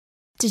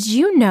Did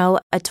you know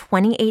a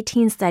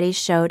 2018 study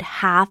showed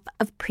half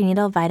of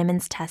prenatal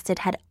vitamins tested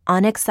had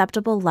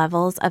unacceptable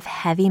levels of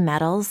heavy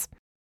metals?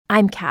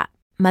 I'm Kat,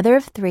 mother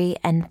of 3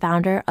 and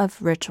founder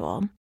of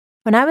Ritual.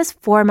 When I was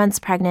 4 months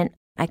pregnant,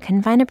 I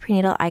couldn't find a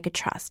prenatal I could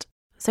trust,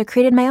 so I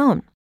created my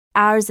own.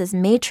 Ours is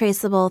made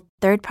traceable,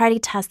 third-party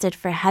tested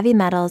for heavy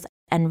metals,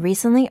 and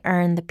recently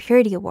earned the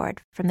Purity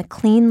Award from the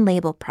Clean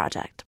Label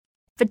Project.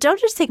 But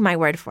don't just take my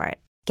word for it.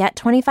 Get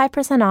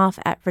 25% off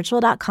at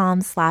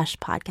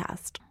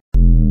ritual.com/podcast.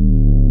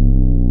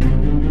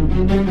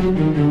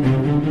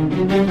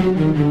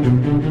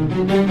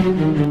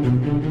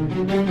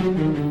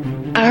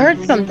 I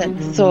heard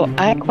something, so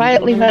I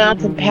quietly went out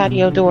to the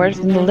patio doors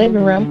in the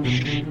living room,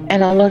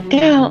 and I looked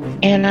out,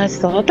 and I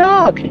saw a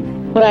dog.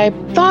 What I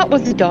thought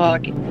was a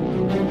dog.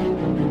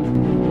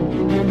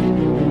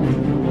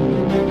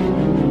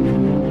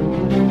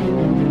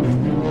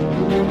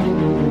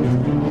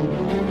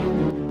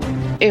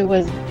 It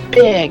was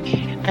big.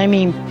 I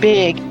mean,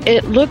 big.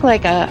 It looked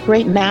like a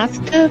great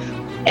mastiff.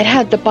 It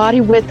had the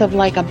body width of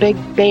like a big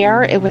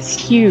bear. It was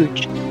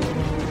huge.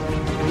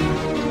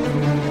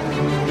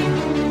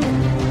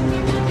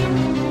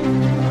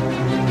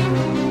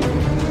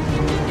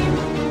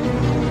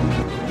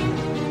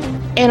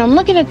 And I'm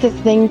looking at this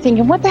thing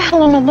thinking, what the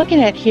hell am I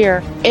looking at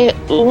here? It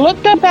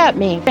looked up at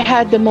me. It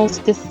had the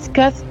most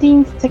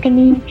disgusting,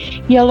 sickening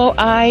yellow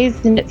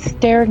eyes, and it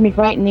stared me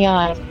right in the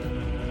eyes.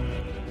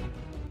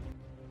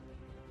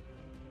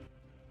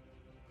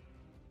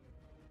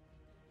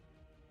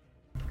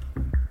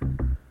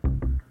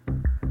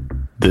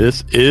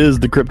 This is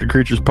the Cryptic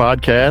Creatures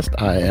Podcast.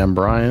 I am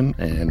Brian,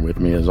 and with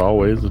me as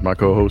always is my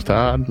co-host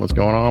Todd. What's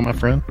going on, my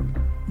friend?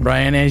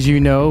 Brian, as you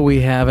know,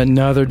 we have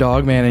another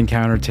Dogman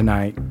encounter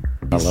tonight.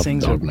 These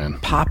things are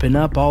popping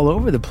up all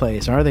over the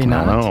place, are they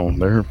not? I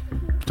know.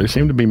 There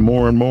seem to be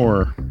more and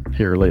more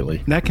here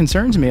lately. That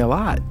concerns me a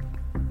lot,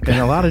 in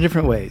a lot of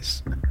different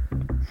ways.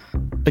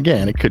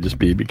 Again, it could just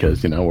be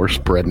because, we're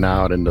spreading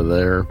out into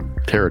their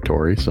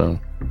territory, so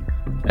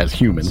as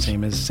humans.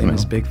 Same as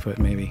Bigfoot,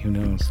 maybe. Who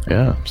knows?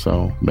 Yeah,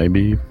 so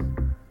maybe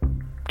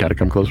got to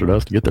come closer to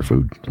us to get their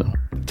food. So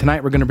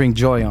tonight we're going to bring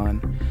Joy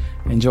on,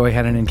 and Joy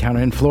had an encounter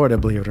in Florida,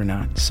 believe it or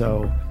not.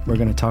 So we're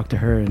going to talk to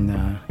her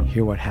and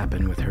hear what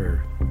happened with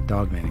her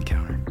Dogman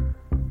encounter.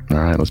 All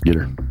right, let's get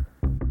her.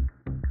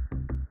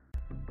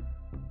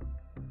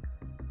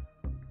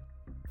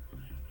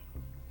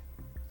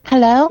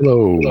 Hello?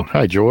 Hello.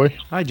 Hi, Joy.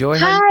 Hi, Joy.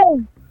 Hi.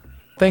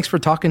 Thanks for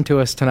talking to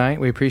us tonight.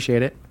 We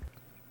appreciate it.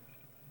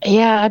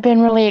 Yeah, I've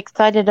been really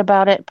excited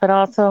about it, but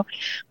also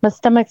my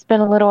stomach's been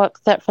a little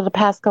upset for the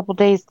past couple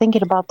days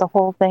thinking about the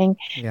whole thing.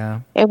 Yeah.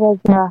 It was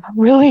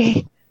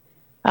really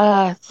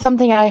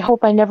something I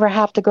hope I never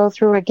have to go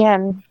through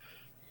again.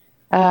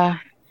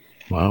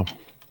 Wow.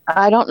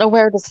 I don't know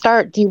where to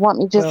start. Do you want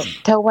me to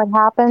just tell what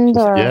happened?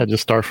 Or? Yeah,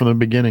 just start from the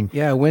beginning.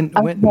 Yeah, when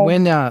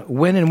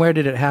and where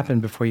did it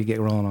happen before you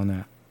get rolling on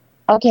that?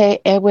 Okay,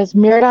 it was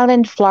Miradown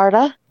in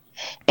Florida.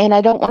 And I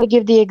don't want to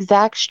give the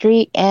exact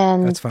street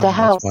and the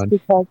house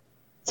because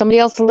somebody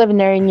else is living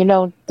there, and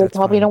they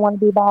probably don't want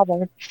to be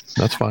bothered.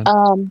 That's fine.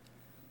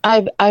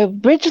 I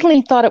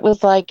originally thought it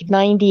was like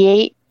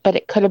 98, but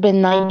it could have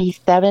been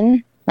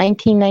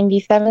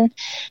 1997.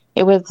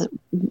 It was,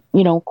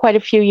 quite a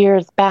few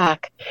years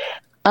back.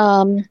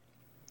 The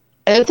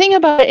thing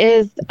about it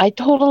is I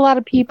told a lot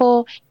of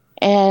people,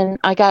 and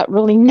I got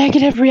really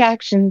negative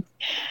reactions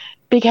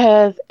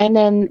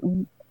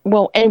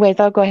well, anyways,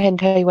 I'll go ahead and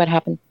tell you what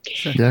happened.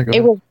 Sure. Yeah, go it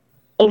ahead. was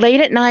late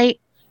at night.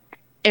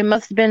 It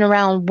must have been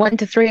around 1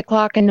 to 3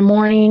 o'clock in the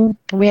morning.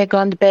 We had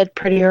gone to bed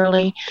pretty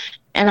early,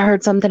 and I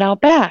heard something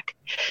out back.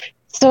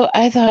 So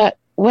I thought,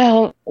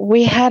 well,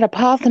 we had a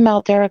possum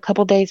out there a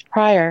couple days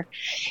prior,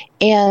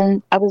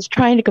 and I was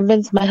trying to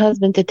convince my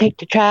husband to take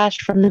the trash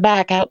from the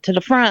back out to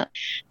the front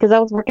because I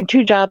was working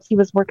 2 jobs. He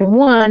was working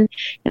 1,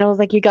 and I was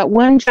like, you got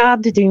 1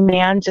 job to do,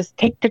 man. Just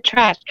take the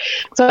trash.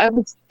 So I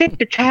would stick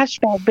the trash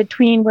bag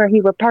between where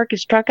he would park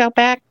his truck out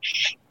back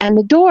and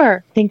the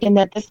door, thinking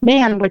that this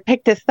man would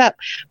pick this up.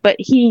 But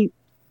he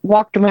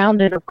walked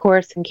around it, of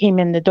course, and came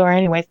in the door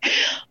anyways.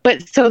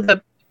 But so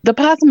the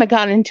possum had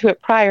gotten into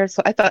it prior,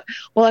 so I thought,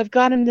 well, I've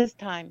got him this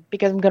time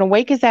because I'm going to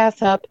wake his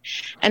ass up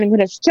and I'm going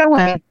to show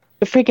him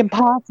the freaking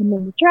possum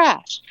in the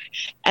trash.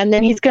 And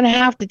then he's going to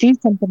have to do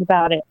something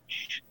about it.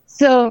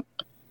 So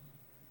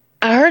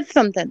I heard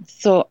something.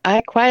 So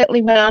I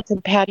quietly went out to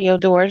the patio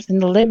doors in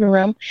the living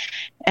room,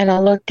 and I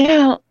looked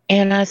out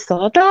and I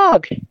saw a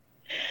dog.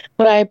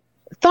 What I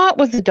thought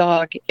was a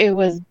dog. It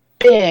was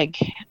big.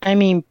 I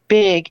mean,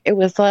 big. It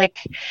was like...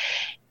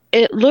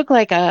 It looked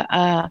like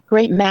a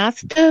great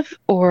mastiff,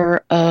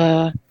 or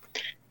it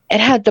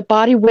had the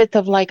body width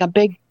of like a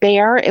big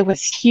bear. It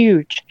was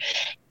huge,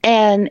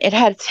 and it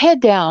had its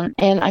head down,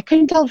 and I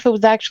couldn't tell if it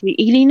was actually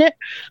eating it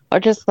or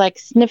just like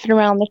sniffing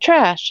around the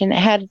trash, and it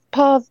had its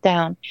paws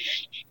down.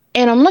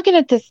 And I'm looking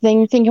at this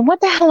thing thinking, what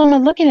the hell am I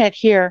looking at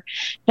here?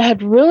 It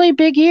had really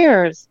big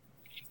ears,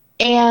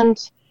 and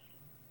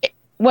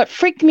what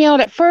freaked me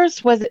out at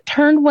first was it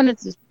turned one of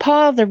its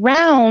paws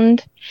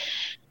around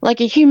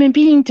like a human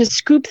being to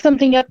scoop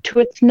something up to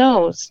its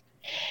nose.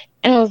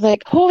 And I was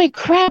like, holy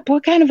crap,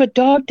 what kind of a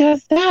dog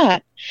does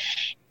that?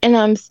 And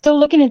I'm still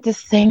looking at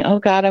this thing. Oh,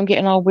 God, I'm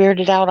getting all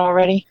weirded out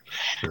already.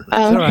 It's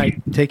all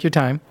right. Take your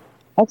time.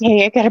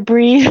 Okay, I got to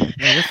breathe.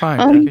 Yeah, you're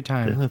fine. Take your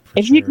time.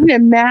 If you can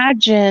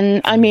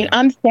imagine, I mean,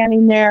 I'm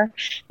standing there.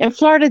 In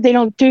Florida, they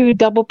don't do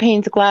double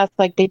panes of glass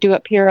like they do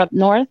up here up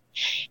north.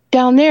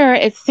 Down there,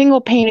 it's single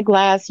pane of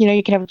glass. You know,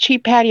 you can have a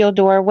cheap patio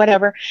door,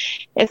 whatever.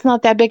 It's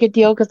not that big a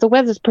deal because the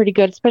weather's pretty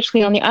good,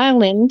 especially on the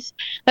island.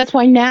 That's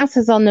why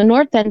NASA's on the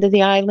north end of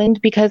the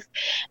island, because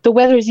the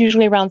weather is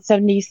usually around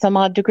 70 some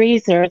odd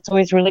degrees there. It's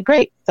always really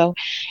great. So,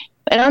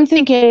 and I'm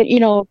thinking, you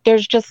know,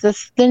 there's just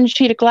this thin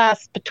sheet of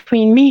glass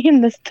between me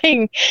and this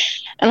thing.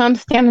 And I'm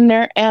standing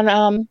there.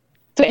 And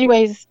so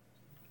anyways,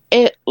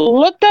 it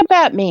looked up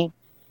at me.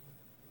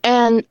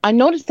 And I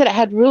noticed that it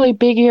had really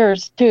big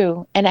ears,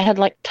 too. And it had,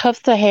 like,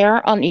 tufts of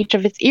hair on each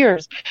of its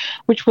ears,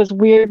 which was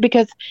weird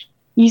because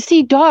you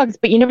see dogs,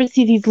 but you never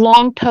see these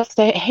long tufts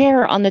of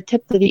hair on the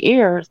tips of the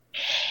ears.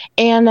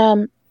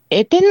 And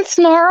it didn't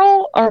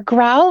snarl or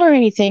growl or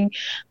anything,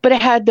 but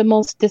it had the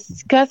most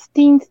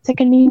disgusting,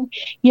 sickening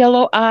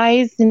yellow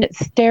eyes, and it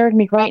stared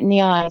me right in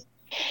the eyes.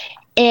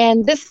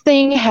 And this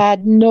thing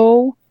had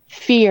no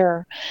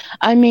fear.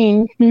 I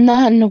mean,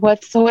 none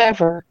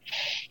whatsoever.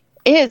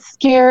 It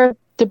scared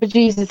the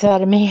bejesus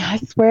out of me, I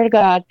swear to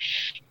God.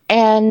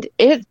 And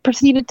it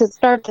proceeded to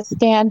start to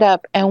stand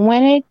up. And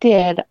when it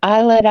did,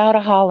 I let out a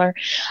holler.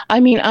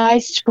 I mean, I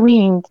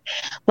screamed.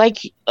 Like,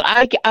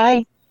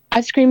 I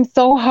screamed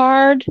so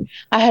hard,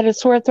 I had a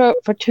sore throat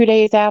for 2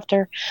 days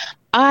after.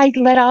 I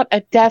let out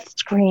a death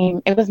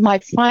scream. It was my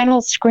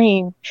final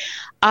scream.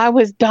 I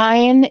was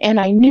dying, and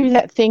I knew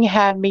that thing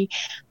had me.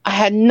 I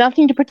had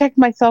nothing to protect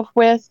myself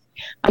with.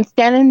 I'm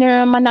standing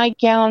there in my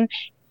nightgown,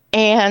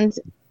 and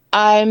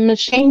I'm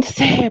ashamed to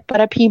say it,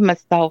 but I peed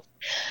myself.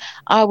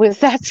 I was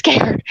that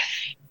scared.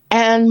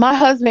 And my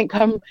husband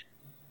come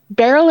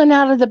barreling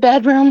out of the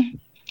bedroom,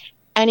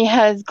 and he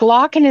had his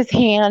Glock in his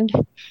hand,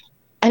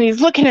 and he's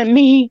looking at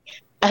me,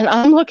 and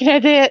I'm looking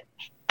at it,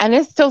 and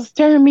it's still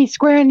staring me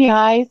square in the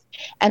eyes,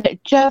 and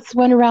it just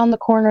went around the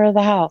corner of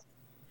the house.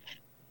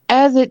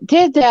 As it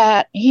did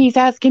that, he's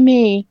asking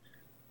me,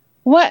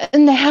 what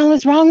in the hell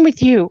is wrong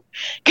with you?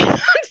 I'm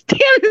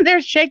standing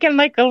there shaking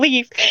like a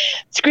leaf,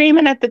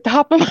 screaming at the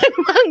top of my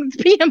lungs,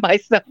 peeing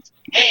myself.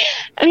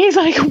 And he's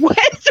like,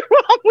 what's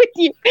wrong with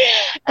you?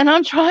 And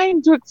I'm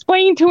trying to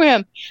explain to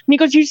him. And he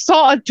goes, you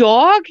saw a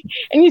dog?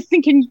 And he's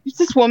thinking,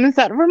 this woman's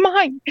out of her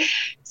mind.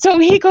 So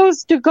he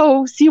goes to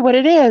go see what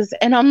it is.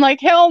 And I'm like,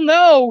 hell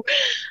no.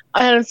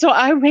 And so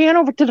I ran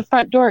over to the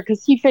front door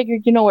because he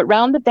figured, you know, it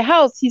rounded the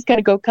house. He's got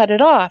to go cut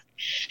it off.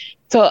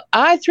 So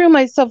I threw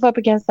myself up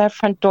against that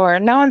front door.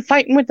 And now I'm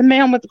fighting with the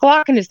man with the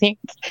Glock in his hands.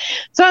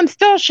 So I'm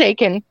still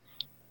shaking.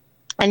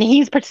 And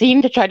he's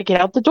proceeding to try to get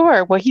out the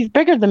door. Well, he's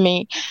bigger than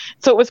me.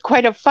 So it was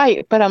quite a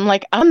fight. But I'm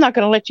like, I'm not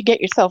going to let you get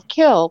yourself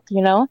killed,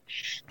 you know.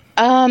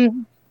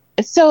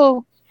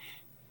 So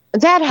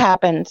that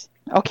happened.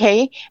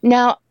 Okay.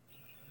 Now,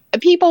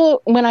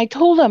 people, when I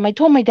told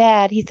my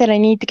dad, he said I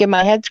need to get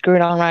my head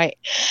screwed on right.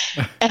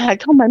 And I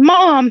told my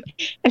mom,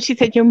 and she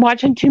said, you're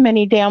watching too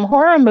many damn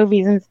horror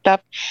movies and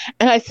stuff.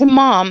 And I said,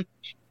 Mom,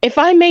 if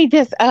I made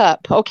this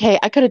up, okay,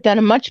 I could have done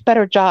a much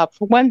better job.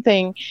 For one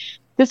thing,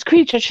 this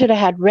creature should have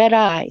had red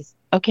eyes,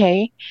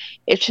 okay?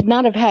 It should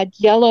not have had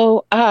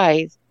yellow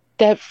eyes.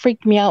 That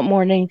freaked me out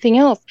more than anything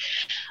else.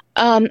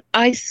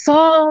 I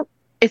saw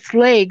its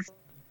legs.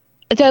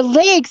 The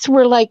legs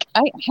were like,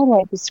 how do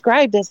I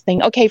describe this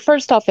thing? Okay,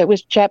 first off, it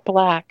was jet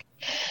black.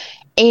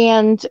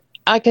 And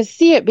I could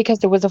see it because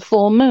there was a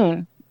full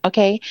moon,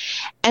 okay?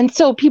 And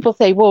so people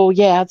say, well,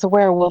 yeah, it's a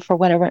werewolf or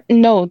whatever.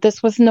 No,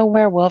 this was no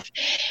werewolf.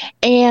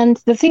 And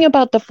the thing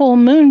about the full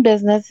moon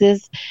business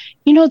is,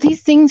 you know,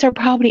 these things are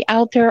probably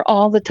out there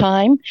all the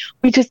time.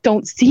 We just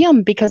don't see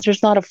them because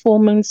there's not a full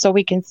moon so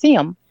we can see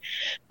them.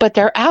 But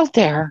they're out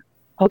there.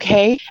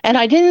 Okay. And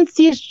I didn't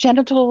see its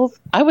genitals.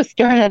 I was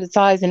staring at its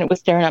eyes and it was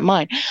staring at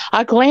mine.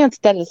 I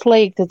glanced at its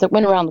legs as it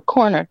went around the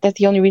corner. That's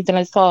the only reason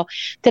I saw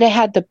that it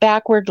had the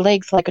backward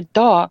legs like a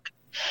dog.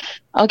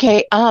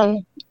 Okay.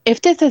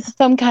 If this is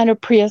some kind of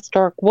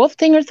prehistoric wolf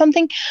thing or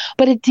something,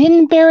 but it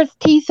didn't bare its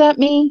teeth at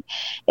me.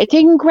 It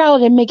didn't growl. It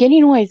didn't make any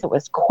noise. It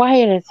was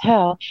quiet as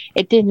hell.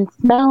 It didn't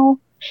smell.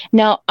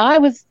 Now, I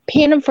was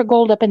panning for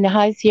gold up in the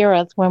high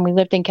Sierras when we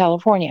lived in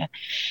California.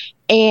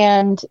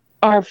 And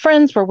our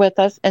friends were with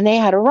us, and they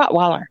had a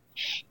Rottweiler.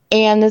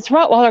 And this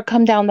Rottweiler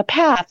come down the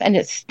path, and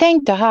it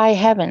stank to high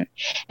heaven.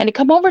 And it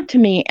come over to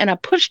me, and I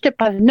pushed it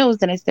by the nose,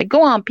 and I said,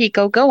 go on,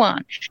 Pico, go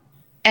on.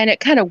 And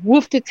it kind of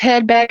woofed its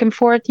head back and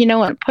forth, you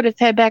know, and put its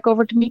head back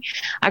over to me.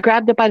 I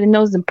grabbed it by the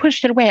nose and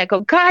pushed it away. I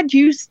go, God,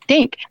 you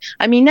stink.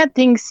 I mean, that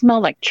thing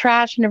smelled like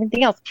trash and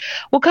everything else.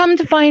 Well, come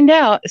to find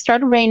out, it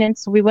started raining,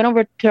 so we went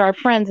over to our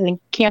friends and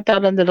camped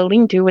out under the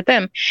lean-to with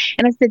them.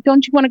 And I said,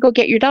 don't you want to go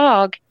get your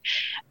dog?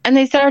 And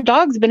they said, our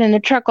dog's been in the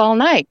truck all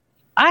night.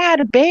 I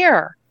had a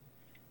bear.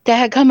 that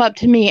had come up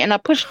to me, and I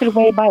pushed it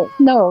away by its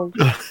nose.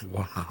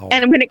 Wow.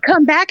 And when it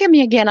come back at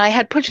me again, I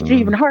had pushed it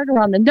even harder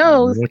on the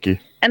nose.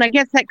 Lucky. And I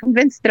guess that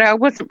convinced it I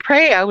wasn't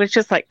prey. I was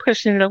just like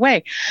pushing it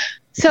away.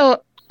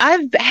 So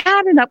I've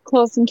had an up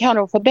close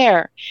encounter with a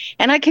bear.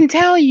 And I can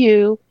tell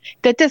you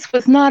that this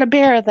was not a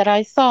bear that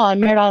I saw in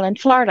Merritt Island,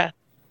 Florida.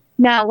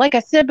 Now, like I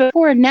said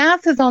before,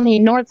 NASA's on the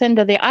north end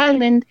of the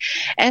island.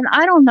 And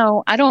I don't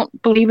know. I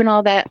don't believe in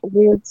all that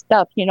weird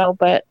stuff,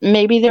 but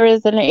maybe there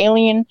is an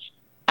alien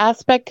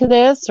aspect to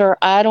this, or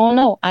I don't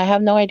know. I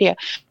have no idea.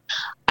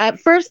 At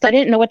first, I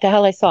didn't know what the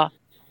hell I saw.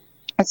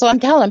 So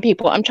I'm telling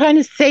people, I'm trying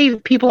to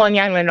save people on the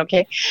island,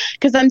 okay?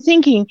 Because I'm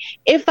thinking,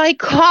 if I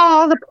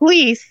call the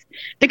police,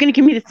 they're going to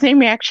give me the same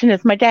reaction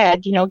as my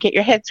dad, get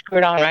your head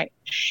screwed on, right?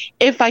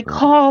 If I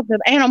call the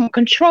animal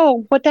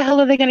control, what the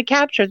hell are they going to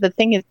capture? The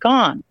thing is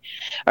gone,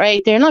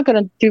 right? They're not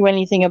going to do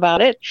anything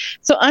about it.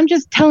 So I'm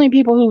just telling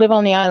people who live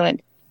on the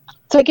island.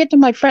 So I get to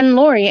my friend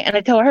Lori, and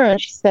I tell her, and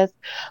she says,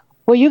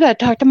 well, you got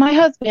to talk to my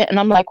husband. And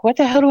I'm like, what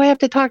the hell do I have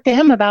to talk to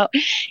him about?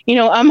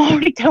 I'm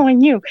already telling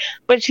you.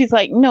 But she's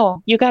like,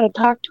 no, you got to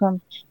talk to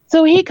him.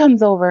 So he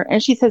comes over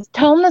and she says,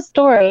 tell him the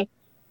story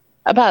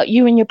about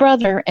you and your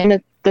brother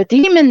and the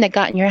demon that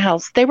got in your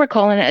house. They were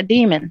calling it a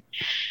demon.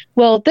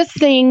 Well, this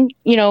thing,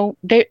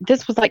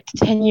 this was like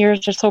 10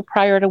 years or so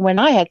prior to when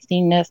I had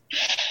seen this.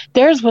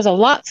 Theirs was a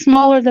lot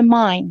smaller than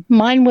mine.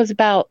 Mine was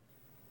about,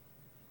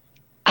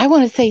 I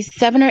want to say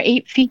 7 or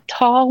 8 feet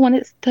tall when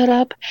it stood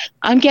up.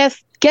 I'm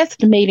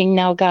guesstimating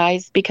now,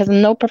 guys, because I'm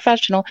no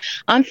professional.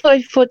 I'm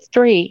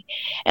 5'3",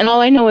 and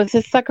all I know is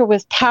this sucker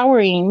was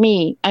towering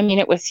me. I mean,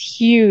 it was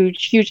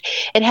huge,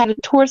 huge. It had a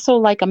torso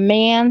like a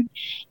man,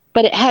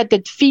 but it had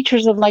the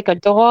features of like a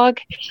dog,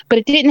 but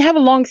it didn't have a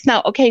long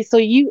snout. Okay, so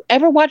you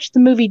ever watched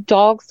the movie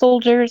Dog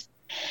Soldiers?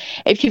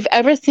 If you've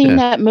ever seen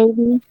that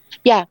movie,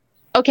 yeah.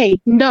 Okay,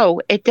 no,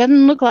 it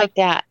doesn't look like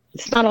that.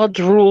 It's not all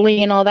drooly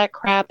and all that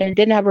crap, and it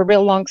didn't have a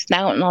real long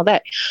snout and all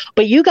that.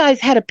 But you guys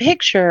had a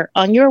picture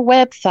on your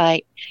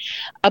website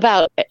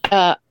about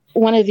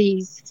one of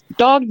these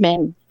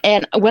dogmen.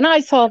 And when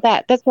I saw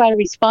that, that's why I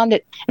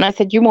responded. And I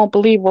said, you won't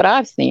believe what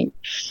I've seen.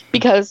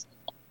 Because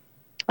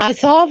I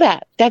saw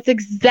that. That's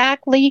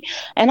exactly,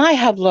 and I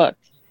have looked.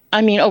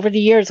 I mean, over the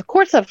years, of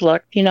course I've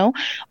looked,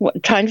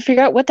 trying to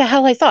figure out what the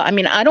hell I saw. I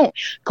mean, I don't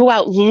go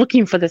out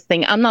looking for this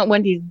thing. I'm not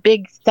one of these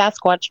big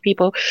Sasquatch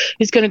people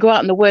who's going to go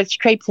out in the woods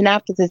traipsing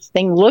after this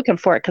thing looking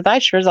for it, because I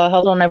sure as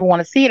hell don't ever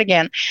want to see it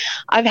again.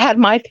 I've had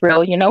my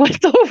thrill,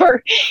 it's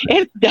over.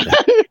 It's done.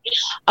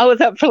 I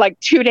was up for like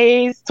 2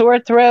 days, sore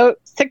throat,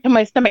 sick to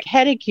my stomach,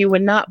 headache you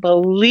would not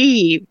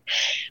believe.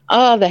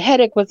 Oh, the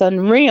headache was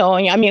unreal.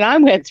 I mean, I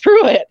went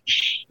through it.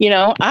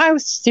 I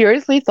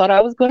seriously thought I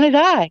was going to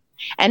die.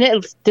 And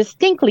it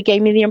distinctly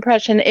gave me the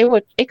impression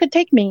it could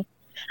take me.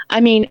 I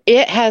mean,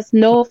 it has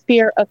no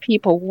fear of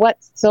people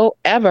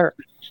whatsoever.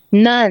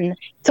 None.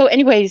 So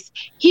anyways,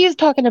 he is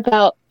talking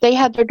about they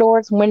had their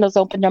doors and windows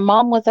open. Their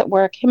mom was at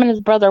work. Him and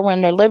his brother were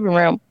in their living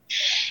room.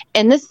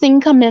 And this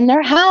thing come in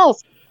their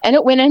house. And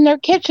it went in their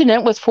kitchen.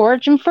 It was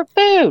foraging for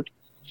food.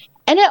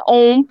 And it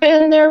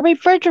opened their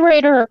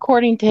refrigerator,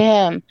 according to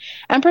him,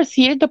 and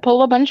proceeded to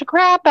pull a bunch of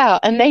crap out.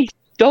 And they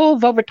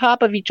dove over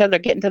top of each other,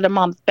 getting to their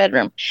mom's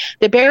bedroom.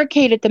 They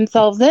barricaded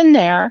themselves in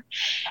there.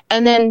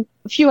 And then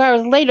a few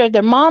hours later,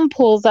 their mom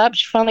pulls up.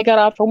 She finally got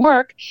off from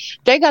work.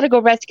 They got to go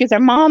rescue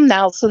their mom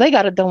now. So they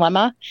got a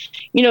dilemma.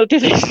 Do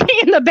they stay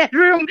in the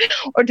bedroom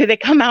or do they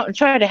come out and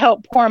try to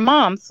help poor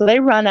mom? So they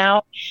run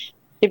out.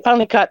 They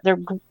finally got their,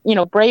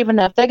 brave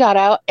enough. They got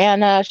out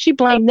and she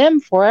blamed them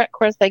for it. Of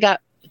course, they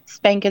got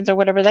spankings or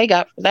whatever they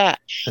got for that.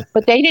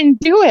 But they didn't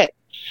do it.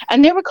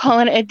 And they were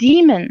calling it a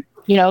demon.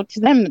 To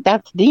them,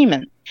 that's a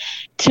demon.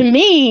 To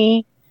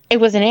me, it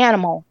was an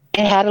animal.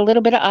 It had a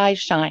little bit of eye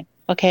shine,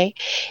 okay?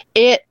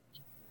 It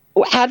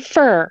had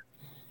fur.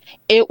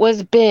 It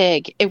was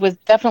big. It was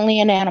definitely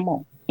an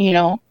animal,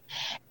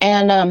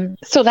 And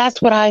so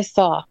that's what I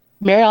saw.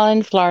 Merritt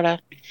Island, Florida,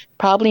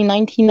 probably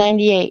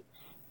 1998.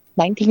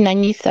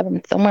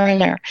 1997, somewhere in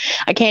there.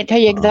 I can't tell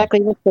you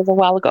exactly, this was a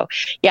while ago.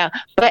 Yeah,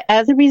 but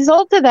as a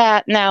result of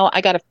that, now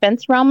I got a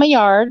fence around my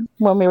yard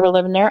when we were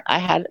living there. I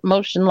had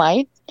motion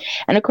lights.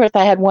 And of course,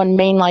 I had one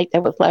main light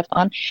that was left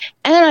on.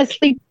 And I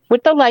sleep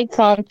with the lights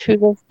on to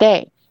this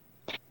day.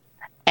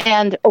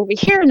 And over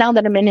here, now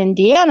that I'm in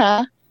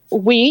Indiana,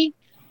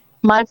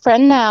 my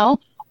friend now,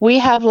 we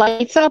have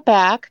lights out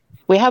back.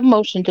 We have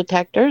motion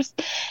detectors,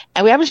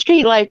 and we have a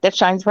street light that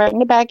shines right in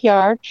the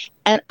backyard.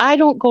 And I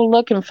don't go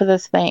looking for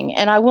this thing.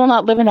 And I will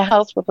not live in a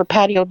house with a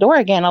patio door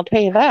again. I'll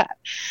tell you that.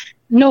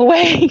 No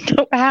way,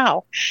 no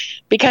how.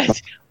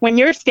 Because when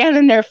you're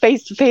standing there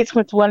face to face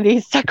with one of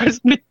these suckers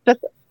with the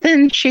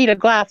thin sheet of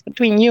glass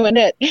between you and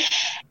it,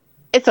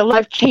 it's a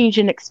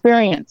life-changing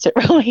experience. It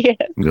really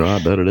is. Yeah,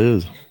 I bet it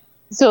is.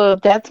 So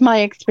that's my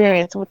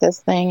experience with this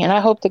thing. And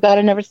I hope to God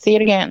I never see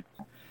it again.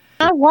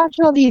 I watch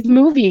all these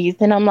movies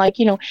and I'm like,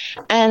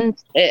 and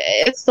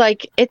it's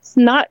like, it's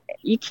not,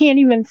 you can't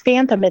even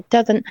fathom it.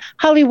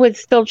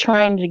 Hollywood's still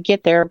trying to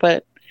get there,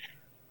 but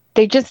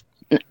they just,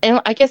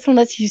 and I guess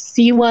unless you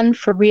see one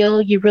for real,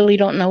 you really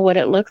don't know what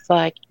it looks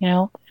like,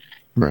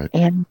 Right.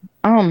 And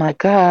oh my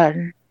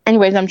God.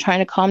 Anyways, I'm trying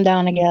to calm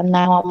down again.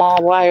 Now I'm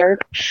all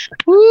wired.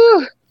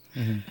 Woo.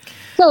 Mm-hmm.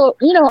 So,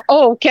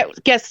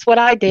 guess what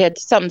I did?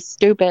 Something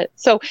stupid.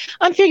 So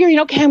I'm figuring,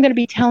 okay, I'm going to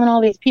be telling all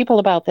these people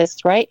about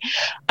this, right?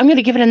 I'm going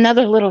to give it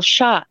another little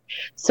shot.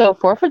 So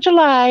 4th of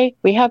July,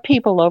 we have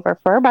people over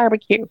for a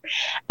barbecue.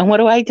 And what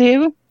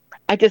do?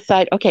 I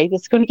decide, okay,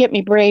 this is going to get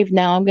me brave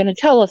now. I'm going to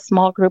tell a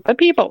small group of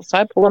people. So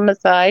I pull them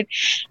aside.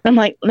 And I'm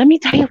like, let me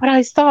tell you what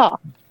I saw.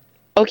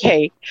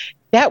 Okay.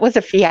 That was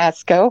a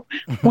fiasco.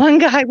 One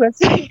guy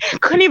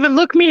couldn't even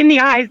look me in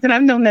the eyes, and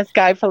I've known this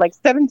guy for like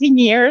 17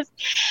 years.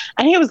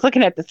 And he was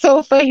looking at the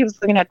sofa, he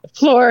was looking at the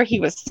floor, he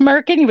was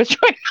smirking, he was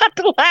trying not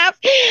to laugh.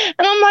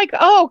 And I'm like,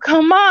 oh,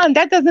 come on,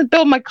 that doesn't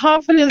build my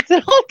confidence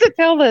at all to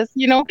tell this,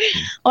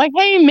 like,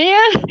 hey,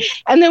 man.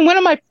 And then one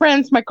of my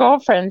friends, my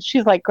girlfriend,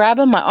 she's like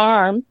grabbing my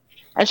arm.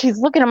 And she's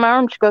looking at my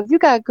arm. She goes, you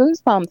got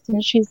goosebumps.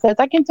 And she says,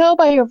 I can tell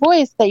by your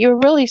voice that you're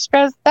really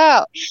stressed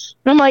out.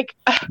 And I'm like,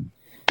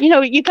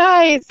 you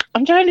guys,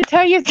 I'm trying to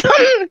tell you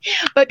something,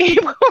 but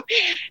people,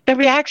 the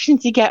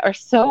reactions you get are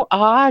so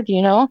odd,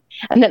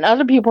 and then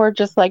other people are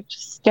just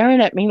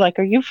staring at me like,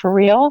 are you for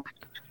real?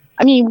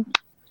 I mean,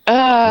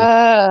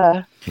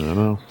 I don't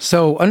know.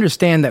 So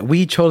understand that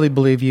we totally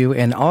believe you,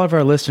 and all of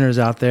our listeners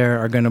out there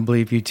are going to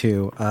believe you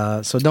too.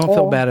 So don't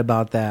feel bad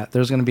about that.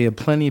 There's going to be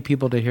plenty of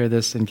people to hear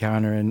this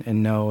encounter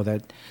and know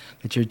that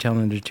you're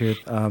telling the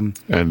truth.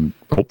 And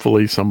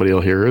hopefully somebody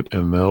will hear it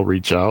and they'll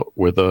reach out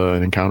with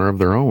an encounter of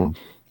their own.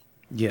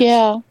 Yes.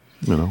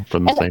 Yeah.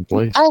 From the same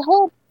place. I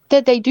hope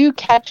that they do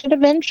catch it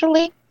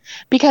eventually,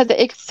 because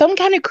it's some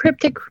kind of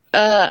cryptic,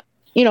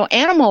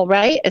 animal,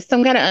 right? It's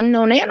some kind of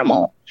unknown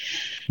animal.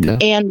 Yeah.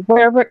 And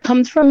wherever it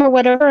comes from or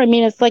whatever, I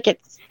mean, it's like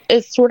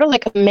it's sort of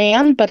like a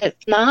man, but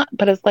it's not.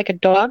 But it's like a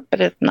dog, but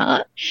it's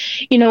not.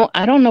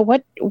 I don't know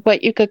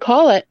what you could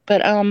call it,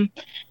 but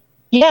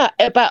yeah.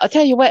 But I'll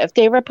tell you what, if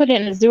they ever put it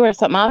in a zoo or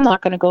something, I'm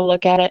not going to go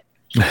look at it.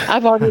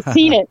 I've already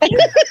seen it. I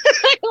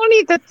don't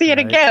need to see it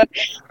again.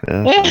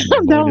 Yeah,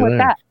 I'm done with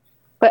that.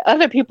 But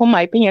other people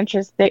might be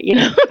interested,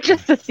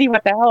 just to see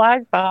what the hell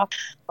I saw.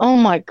 Oh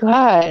my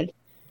God.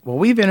 Well,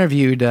 we've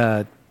interviewed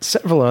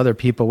several other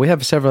people. We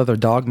have several other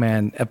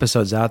Dogman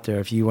episodes out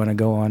there if you want to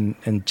go on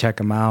and check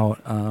them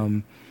out.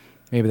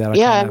 Maybe that'll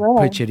kind of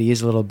put you at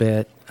ease a little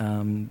bit.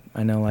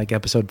 I know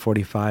episode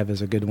 45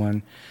 is a good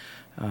one.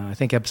 I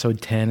think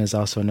episode 10 is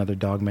also another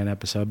Dogman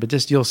episode, but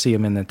just you'll see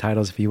them in the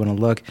titles if you want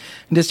to look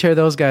and just hear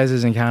those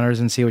guys'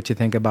 encounters and see what you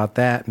think about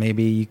that.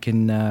 Maybe you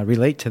can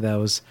relate to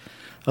those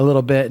a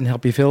little bit and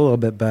help you feel a little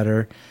bit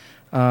better.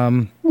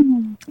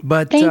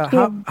 But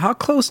how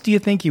close do you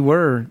think you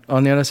were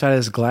on the other side of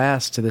this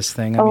glass to this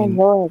thing? I mean,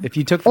 Lord. If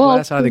you took the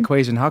glass out of the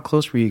equation, how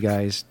close were you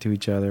guys to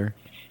each other?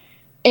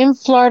 In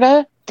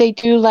Florida, they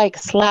do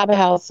slab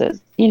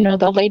houses.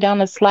 They'll lay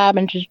down a slab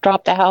and just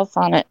drop the house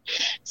on it.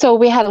 So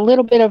we had a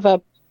little bit of a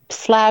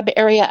slab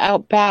area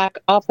out back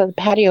off of the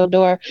patio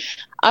door.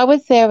 I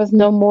would say I was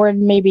no more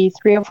than maybe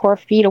 3 or 4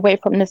 feet away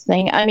from this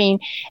thing. I mean,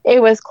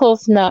 it was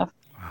close enough.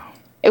 Wow.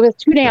 It was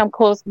too damn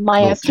close, in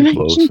my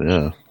estimation.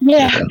 Close,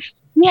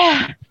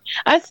 yeah.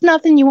 That's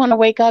nothing you want to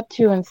wake up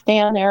to and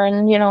stand there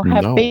and,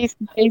 have face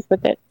to face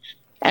with it.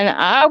 And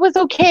I was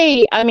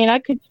okay. I mean,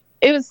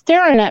 it was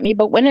staring at me,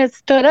 but when it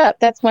stood up,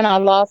 that's when I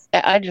lost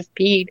it. I just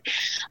peed.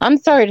 I'm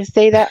sorry to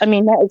say that. I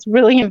mean, that was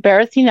really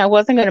embarrassing. I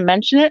wasn't going to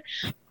mention it,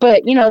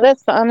 but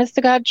that's the honest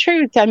to God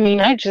truth. I mean,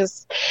 I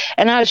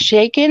was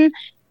shaking.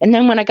 And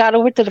then when I got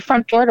over to the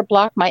front door to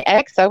block my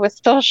ex, I was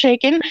still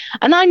shaking.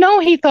 And I know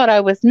he thought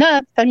I was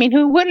nuts. I mean,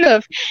 who wouldn't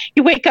have?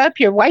 You wake up,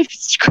 your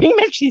wife's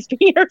screaming, she's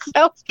peeing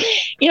herself.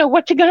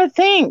 What you going to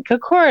think?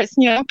 Of course,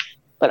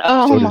 But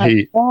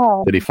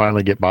God. Did he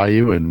finally get by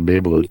you and be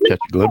able to catch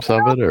a glimpse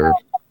of it, or?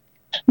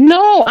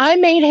 No, I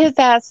made his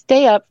ass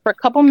stay up for a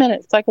couple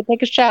minutes so I could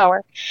take a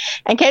shower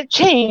and get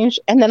changed.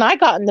 And then I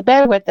got in the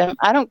bed with him.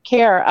 I don't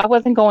care. I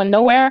wasn't going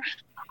nowhere.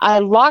 I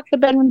locked the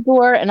bedroom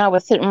door and I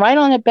was sitting right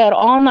on the bed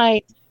all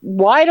night,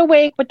 wide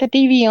awake with the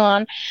TV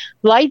on,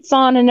 lights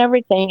on and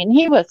everything. And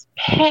he was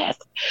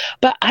pissed.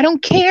 But I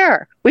don't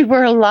care. We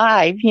were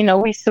alive.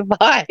 We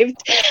survived.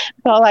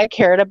 That's all I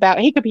cared about.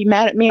 He could be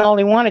mad at me all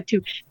he wanted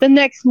to. The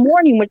next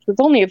morning, which was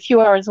only a few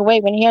hours away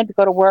when he had to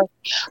go to work,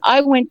 I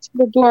went to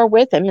the door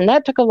with him. And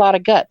that took a lot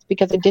of guts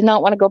because I did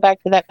not want to go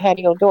back to that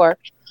patio door.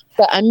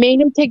 But I made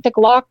him take the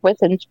Glock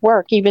with him to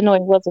work, even though he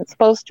wasn't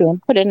supposed to,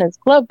 and put it in his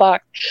glove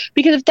box.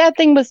 Because if that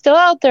thing was still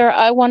out there,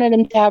 I wanted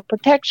him to have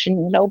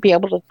protection, be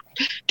able to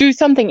do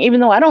something, even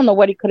though I don't know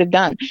what he could have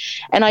done.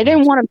 And I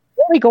didn't want him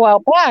to really go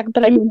out back,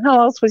 but I mean,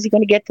 how else was he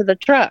going to get to the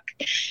truck?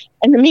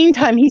 In the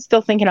meantime, he's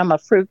still thinking I'm a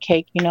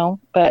fruitcake,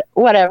 but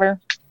whatever.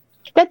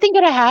 That thing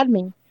could have had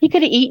me. He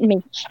could have eaten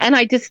me. And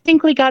I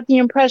distinctly got the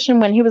impression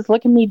when he was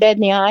looking me dead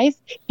in the eyes,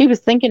 he was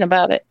thinking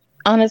about it.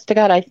 Honest to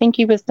God, I think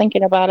he was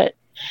thinking about it.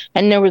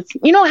 And there was,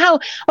 you know how,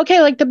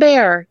 okay, like the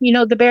bear,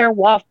 the bear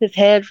wafts his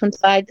head from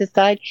side to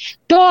side.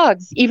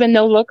 Dogs, even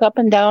they'll look up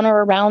and down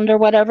or around or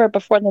whatever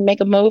before they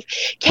make a move.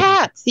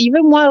 Cats,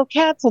 even wild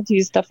cats will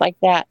do stuff like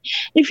that.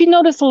 If you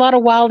notice, a lot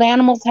of wild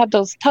animals have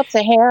those tufts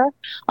of hair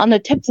on the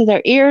tips of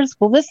their ears.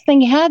 Well, this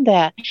thing had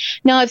that.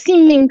 Now, I've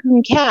seen Maine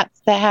Coon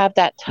cats that have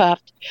that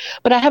tuft,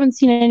 but I haven't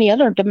seen any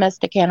other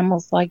domestic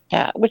animals like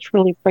that, which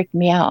really freaked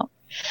me out.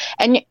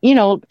 And,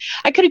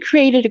 I could have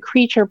created a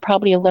creature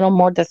probably a little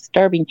more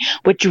disturbing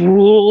with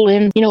drool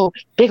and,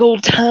 big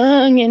old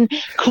tongue and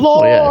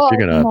claws.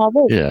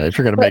 Well, if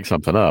you're gonna make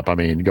something up, I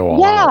mean, go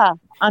all out.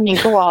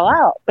 Go all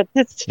out. But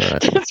this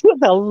was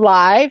a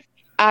live,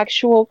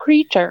 actual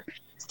creature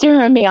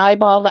staring me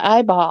eyeball to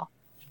eyeball.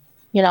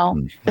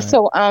 Right.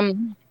 So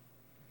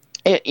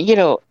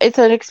it's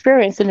an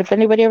experience, and if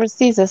anybody ever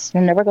sees this,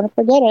 you're never going to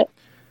forget it.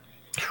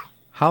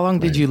 How long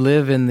did you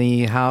live in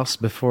the house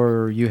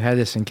before you had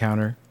this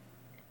encounter?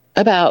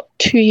 About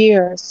 2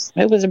 years.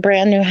 It was a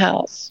brand new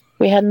house.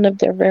 We hadn't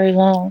lived there very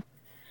long.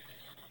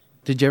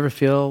 Did you ever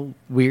feel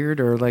weird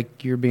or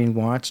like you're being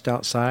watched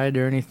outside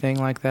or anything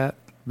like that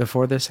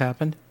before this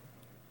happened?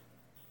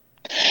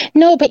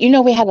 No, but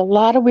we had a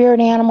lot of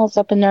weird animals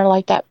up in there,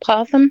 like that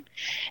possum.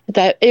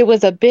 That it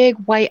was a big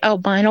white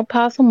albino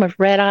possum with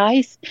red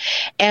eyes,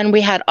 and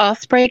we had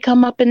osprey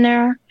come up in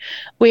there.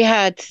 We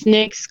had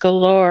snakes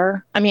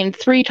galore.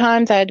 3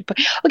 times I had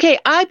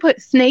to I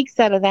put snakes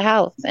out of the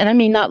house, and I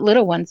mean not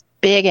little ones,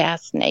 big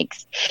ass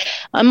snakes.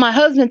 My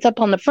husband's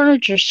up on the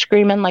furniture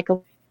screaming like a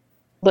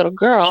little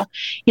girl,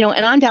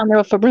 and I'm down there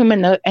with a broom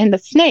and the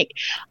snake.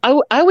 I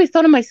always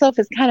thought of myself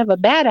as kind of a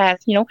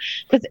badass,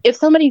 because if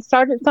somebody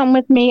started something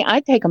with me,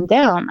 I'd take them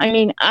down. I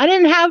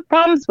didn't have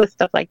problems with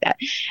stuff like that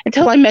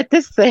until I met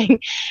this thing.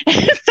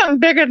 Something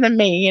bigger than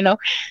me,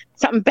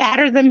 something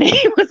badder than me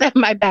was at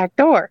my back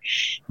door.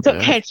 So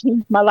it kind of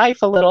changed my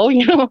life a little,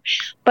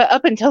 but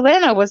up until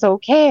then I was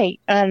okay.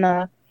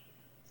 And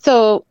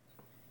so,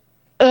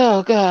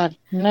 oh God,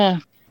 no.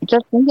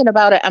 Just thinking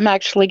about it, I'm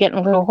actually getting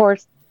a little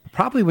hoarse.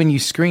 Probably when you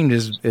screamed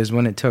is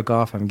when it took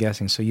off, I'm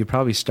guessing. So you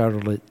probably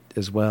startled it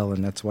as well,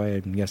 and that's why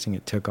I'm guessing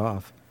it took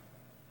off.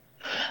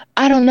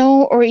 I don't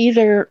know, or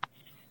either,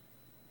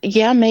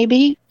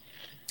 maybe.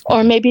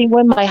 Or maybe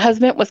when my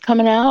husband was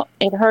coming out,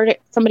 it heard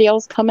somebody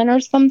else coming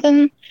or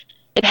something.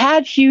 It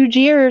had huge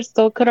ears,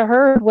 so it could have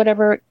heard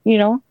whatever,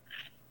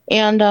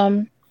 And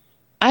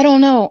I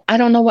don't know. I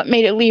don't know what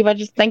made it leave. I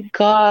just thank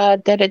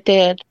God that it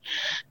did.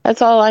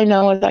 That's all I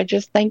know is I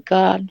just thank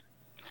God.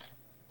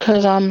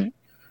 Because,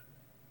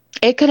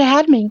 it could have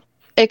had me.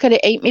 It could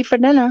have ate me for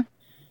dinner.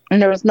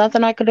 And there was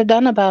nothing I could have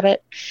done about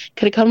it.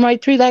 Could have come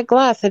right through that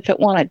glass if it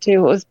wanted to.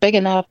 It was big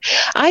enough.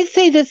 I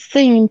say this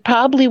thing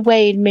probably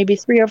weighed maybe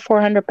 300 or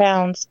 400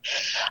 pounds.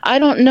 I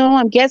don't know.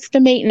 I'm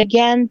guesstimating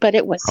again, but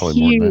it was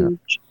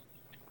huge.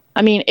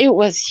 It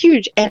was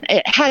huge. And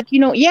it had,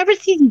 you ever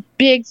see these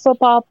big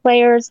football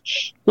players,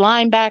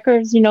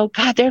 linebackers,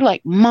 God, they're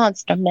like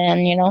monster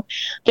men,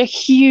 they're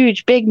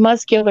huge, big,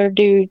 muscular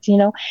dudes,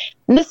 and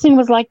this thing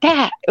was like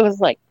that. It was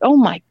like, oh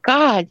my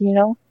God,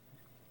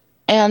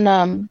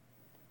 and,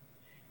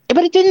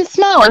 but it didn't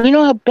smell. And you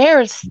know how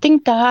bears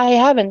stink to high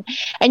heaven.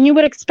 And you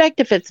would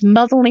expect if it's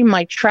muzzling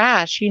my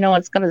trash,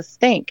 it's going to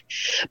stink.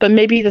 But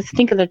maybe the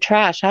stink of the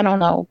trash, I don't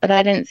know. But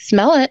I didn't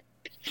smell it.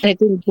 And it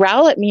didn't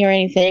growl at me or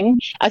anything.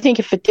 I think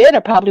if it did, I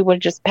probably would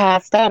have just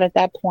passed out at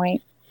that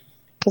point.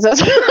 Because I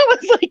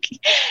was like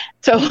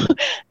so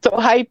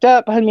hyped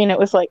up. It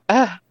was like,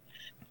 ah.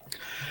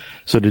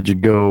 So did you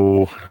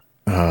go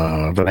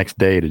the next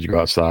day? Did you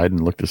go outside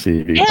and look to see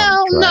if you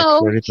found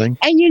tracks or anything?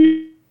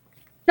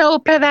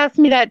 And Bev asked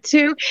me that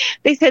too.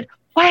 They said,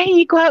 why didn't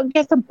you go out and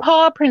get some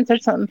paw prints or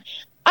something?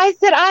 I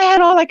said I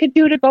had all I could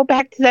do to go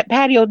back to that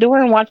patio door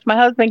and watch my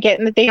husband get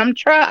in the damn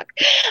truck.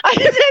 I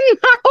said,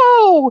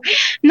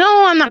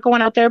 no, I'm not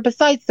going out there.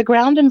 Besides, the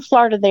ground in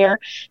Florida there,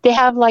 they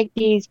have like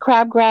these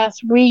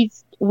crabgrass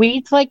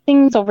weeds like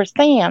things over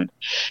sand.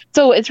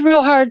 So it's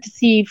real hard to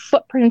see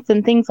footprints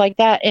and things like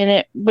that in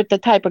it with the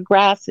type of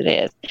grass it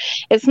is.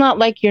 It's not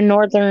like your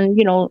northern,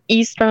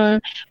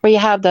 eastern, where you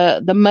have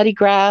the muddy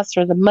grass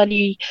or the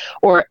muddy,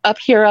 or up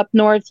here up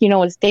north,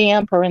 it's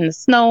damp or in the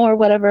snow or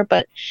whatever.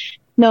 But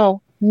no.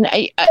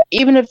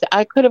 Even if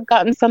I could have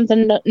gotten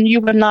something,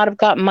 you would not have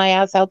gotten my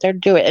ass out there to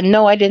do it. And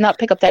no, I did not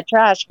pick up that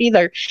trash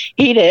either.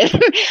 He did.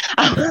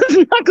 I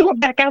was not going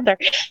back out there.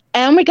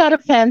 And we got a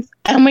fence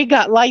and we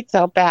got lights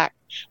out back.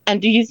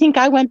 And do you think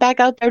I went back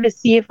out there to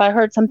see if I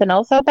heard something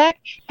else out back?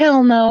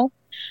 Hell no.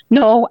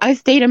 No, I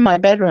stayed in my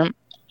bedroom.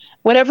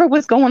 Whatever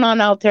was going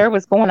on out there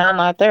was going on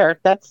out there.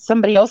 That's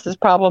somebody else's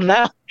problem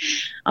now.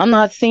 I'm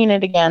not seeing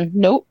it again.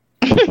 Nope.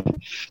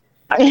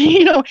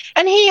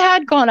 And he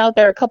had gone out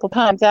there a couple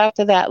times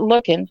after that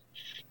looking,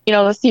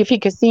 to see if he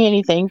could see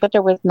anything, but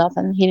there was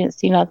nothing. He didn't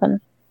see nothing.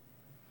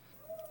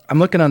 I'm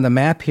looking on the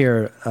map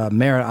here,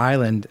 Merritt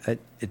Island.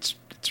 It's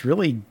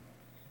really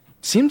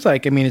seems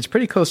like, it's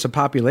pretty close to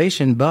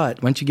population,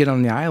 but once you get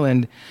on the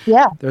island,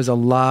 there's a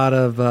lot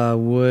of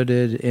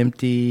wooded,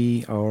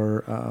 empty,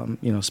 or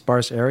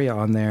sparse area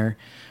on there,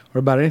 where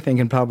about anything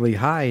can probably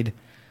hide.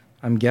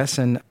 I'm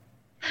guessing.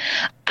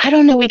 I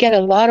don't know. We got a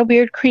lot of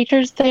weird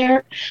creatures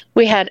there.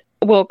 We had,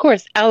 well, of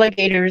course,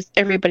 alligators.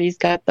 Everybody's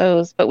got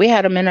those, but we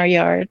had them in our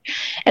yard.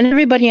 And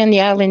everybody on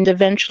the island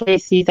eventually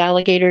sees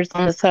alligators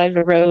on the side of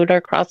the road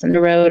or crossing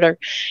the road or,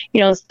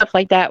 stuff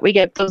like that. We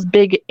get those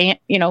big,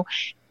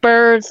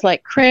 birds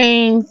like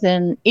cranes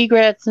and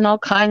egrets and all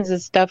kinds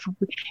of stuff.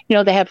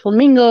 They have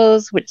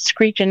flamingos, which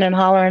screeching and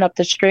hollering up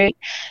the street.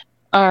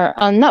 Or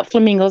not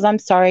flamingos, I'm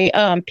sorry,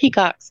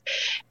 peacocks.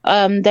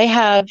 They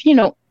have,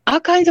 all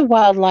kinds of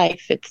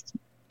wildlife. It's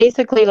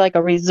basically like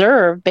a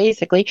reserve, because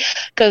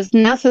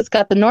NASA's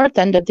got the north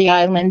end of the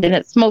island and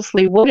it's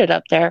mostly wooded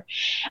up there.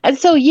 And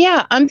so,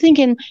 yeah, I'm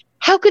thinking,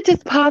 how could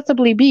this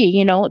possibly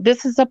be?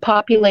 This is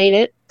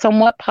a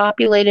somewhat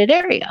populated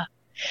area.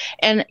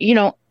 And,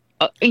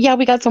 yeah,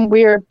 we got some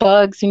weird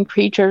bugs and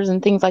creatures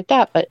and things like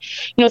that. But,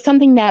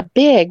 something that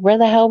big, where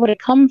the hell would it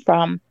come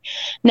from?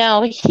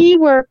 Now, he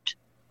worked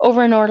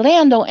over in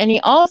Orlando, and he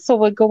also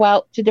would go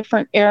out to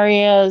different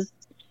areas,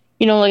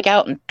 like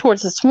out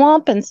towards the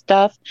swamp and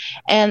stuff.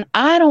 And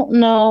I don't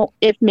know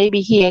if maybe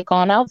he had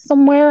gone out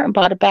somewhere and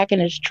brought it back in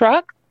his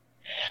truck,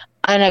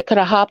 and I could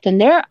have hopped in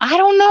there. I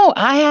don't know.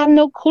 I have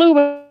no clue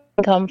where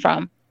it come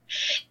from.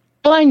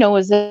 All I know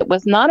is that it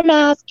was not a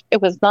mask.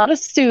 It was not a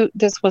suit.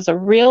 This was a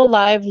real,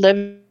 live,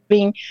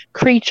 living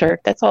creature.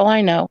 That's all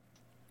I know.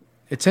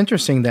 It's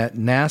interesting that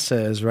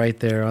NASA is right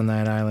there on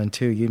that island,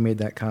 too. You made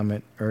that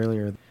comment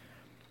earlier.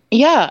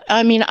 Yeah,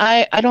 I mean,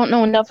 I don't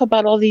know enough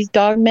about all these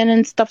dogmen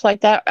and stuff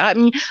like that. I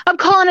mean, I'm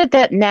calling it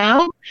that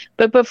now,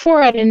 but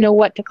before I didn't know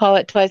what to call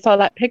it till I saw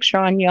that picture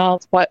on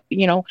y'all's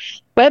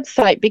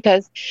website,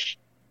 because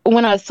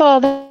when I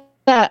saw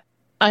that,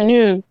 I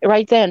knew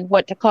right then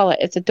what to call it.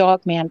 It's a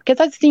dogman, because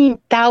I've seen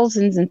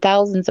thousands and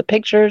thousands of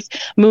pictures,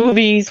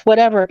 movies,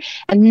 whatever,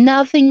 and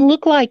nothing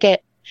looked like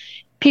it.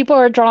 People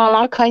are drawing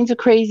all kinds of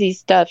crazy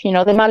stuff. They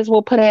might as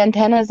well put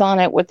antennas on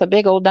it with a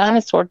big old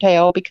dinosaur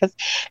tail, because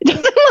it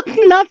doesn't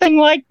look nothing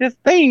like this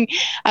thing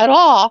at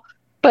all.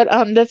 But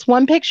this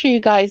one picture you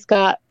guys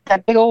got,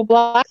 that big old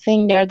black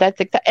thing there,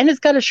 and it's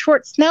got a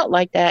short snout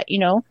like that,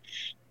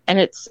 and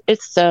it's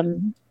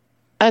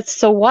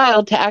so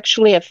wild to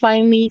actually have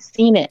finally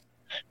seen it,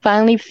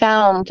 finally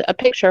found a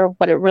picture of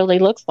what it really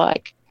looks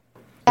like.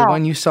 The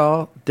one you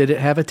saw, did it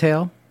have a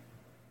tail?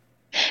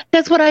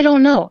 That's what I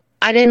don't know.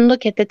 I didn't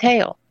look at the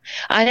tail.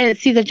 I didn't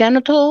see the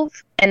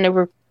genitals, and they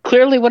were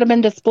clearly would have been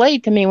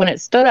displayed to me when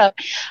it stood up.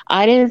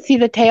 I didn't see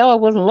the tail. I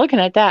wasn't looking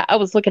at that. I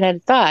was looking at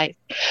its eyes.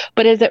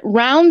 But as it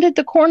rounded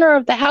the corner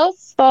of the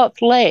house, I saw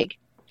its leg.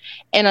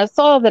 And I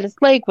saw that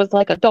its leg was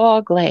like a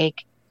dog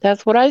leg.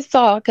 That's what I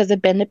saw, because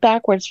it bent it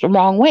backwards the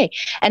wrong way.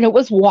 And it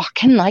was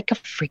walking like a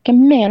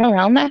freaking man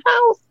around the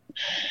house.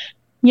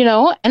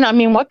 And I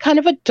mean, what kind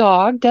of a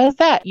dog does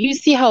that? You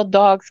see how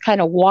dogs kind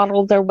of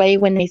waddle their way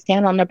when they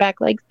stand on their back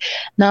legs?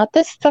 Not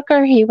this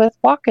sucker. He was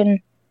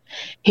walking.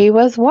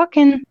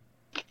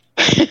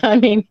 I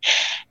mean,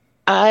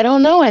 I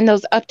don't know. And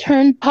those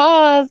upturned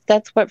paws,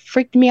 that's what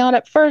freaked me out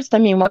at first. I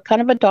mean, what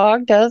kind of a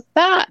dog does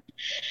that?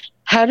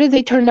 How do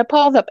they turn their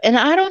paws up? And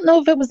I don't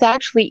know if it was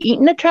actually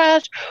eating the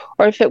trash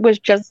or if it was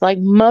just like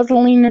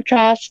muzzling the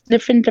trash,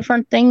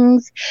 different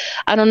things.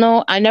 I don't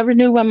know. I never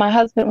knew when my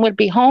husband would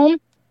be home.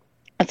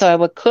 And so I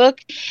would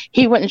cook.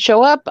 He wouldn't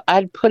show up.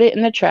 I'd put it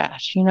in the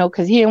trash,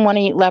 because he didn't want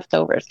to eat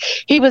leftovers.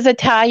 He was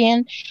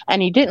Italian,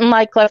 and he didn't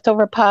like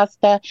leftover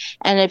pasta.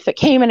 And if it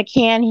came in a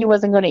can, he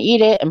wasn't going to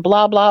eat it, and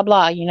blah, blah,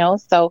 blah,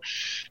 So.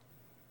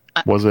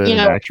 Was it an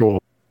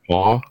actual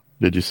paw?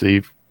 Did you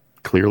see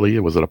clearly?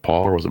 Was it a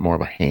paw, or was it more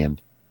of a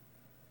hand?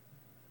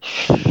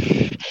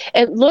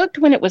 It looked,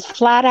 when it was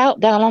flat out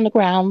down on the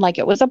ground, like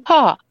it was a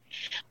paw.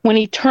 When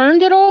he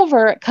turned it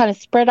over, it kind of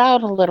spread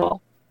out a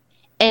little.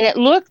 And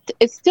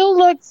it still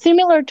looked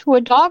similar to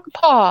a dog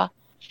paw.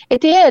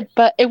 It did,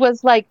 but it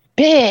was like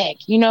big,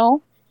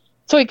 so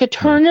he could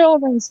turn it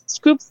over and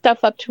scoop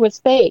stuff up to his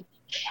face.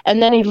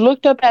 And then he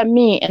looked up at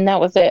me, and that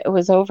was it. It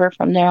was over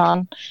from there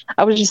on.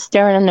 I was just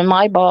staring into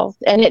my balls,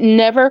 and it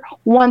never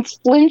once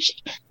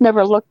flinched,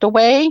 never looked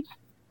away.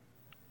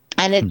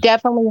 And it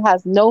definitely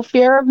has no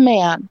fear of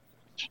man,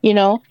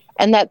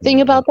 And that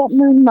thing about that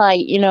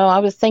moonlight, I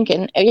was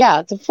thinking,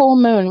 yeah, it's a full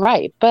moon,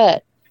 right?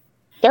 But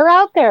they're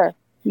out there.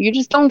 You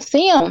just don't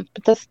see them,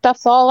 but the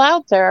stuff's all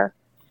out there.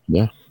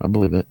 Yeah, I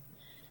believe it.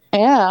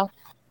 Yeah.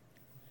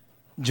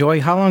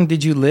 Joy, how long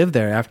did you live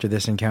there after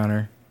this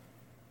encounter?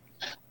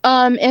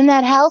 In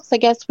that house, I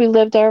guess we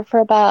lived there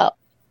for about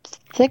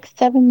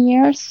 6-7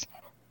 years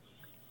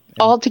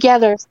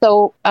altogether.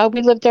 So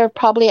we lived there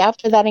probably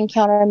after that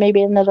encounter,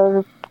 maybe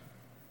another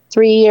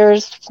 3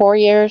 years, 4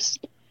 years,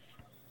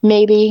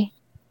 maybe.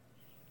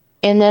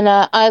 And then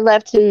I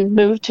left and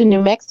moved to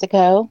New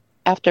Mexico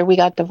after we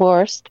got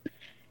divorced.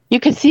 You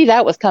could see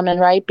that was coming,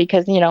 right?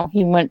 Because, he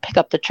went pick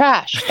up the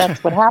trash.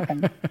 That's what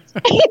happened.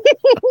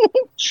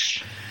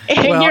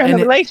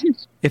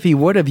 If he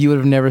would have, you would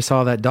have never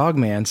saw that dog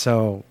man.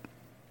 So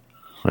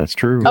that's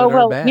true. Oh,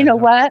 well, you know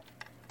what?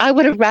 I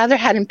would have rather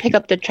had him pick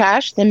up the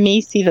trash than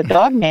me see the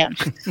dog man.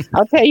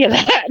 I'll tell you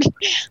that.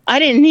 I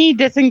didn't need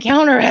this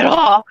encounter at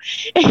all.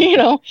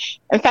 In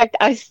fact,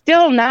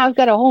 now I've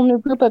got a whole new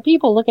group of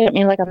people looking at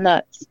me like I'm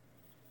nuts.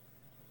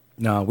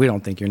 No, we don't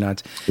think you're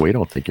nuts. We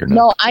don't think you're nuts.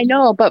 No, I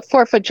know, but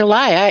 4th of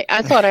July,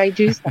 I thought I'd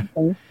do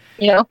something,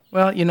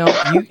 Well,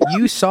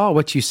 you saw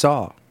what you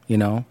saw,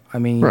 I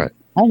mean, right.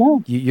 I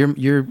know.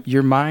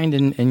 Your mind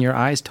and your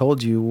eyes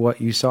told you what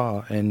you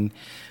saw, and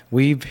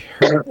we've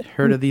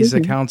heard of these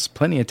accounts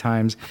plenty of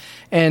times.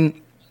 And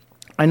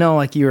I know,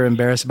 like, you were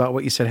embarrassed about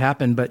what you said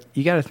happened, but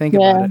you got to think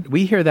about it.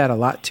 We hear that a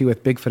lot too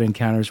with Bigfoot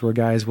encounters, where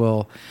guys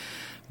will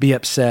be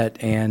upset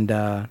and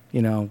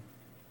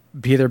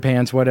pee their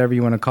pants, whatever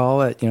you want to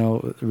call it,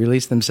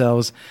 release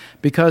themselves,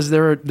 because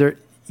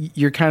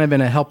you're kind of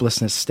in a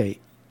helplessness state.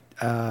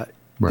 Right.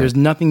 There's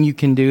nothing you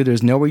can do.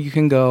 There's nowhere you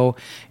can go.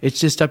 It's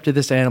just up to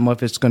this animal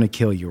if it's going to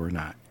kill you or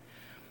not.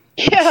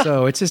 Yeah.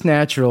 So it's just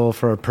natural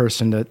for a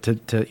person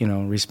to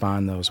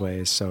respond those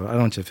ways. So I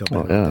don't want you to feel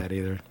bad about that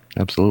either.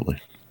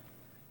 Absolutely.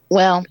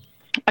 Well,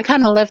 I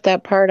kind of left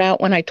that part out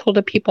when I told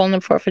the people on the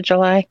 4th of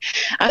July.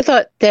 I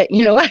thought that,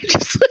 I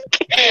just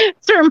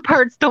certain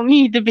parts don't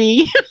need to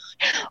be.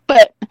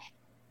 But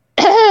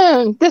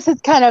this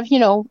is kind of,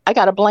 I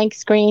got a blank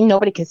screen.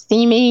 Nobody can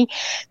see me.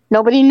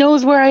 Nobody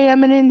knows where I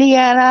am in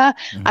Indiana.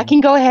 Mm-hmm. I can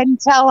go ahead and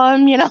tell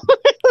them,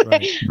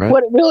 right.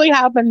 what really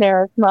happened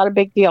there. It's not a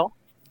big deal.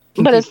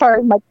 But as far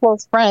as my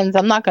close friends,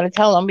 I'm not going to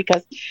tell them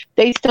because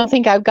they still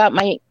think I've got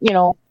my,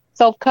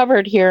 self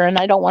covered here, and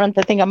I don't want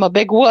them to think I'm a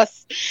big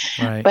wuss.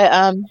 Right.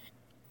 But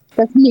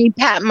that's me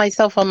patting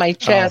myself on my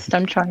chest.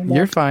 I'm trying to.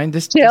 You're fine.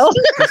 Just chill.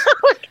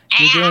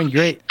 You're doing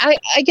great.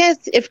 I guess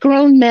if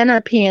grown men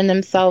are peeing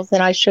themselves,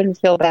 then I shouldn't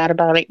feel bad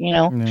about it.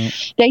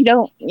 They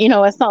don't.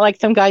 It's not like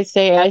some guys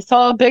say, "I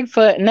saw a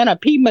Bigfoot and then I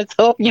peed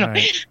myself."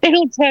 Right. They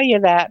don't tell you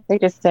that. They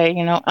just say,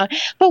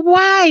 But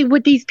why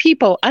would these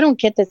people? I don't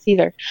get this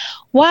either.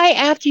 Why,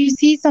 after you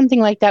see something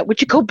like that,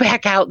 would you go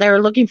back out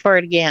there looking for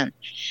it again?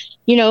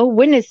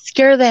 Wouldn't it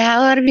scare the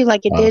hell out of you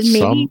like it did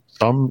me?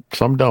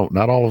 Some don't.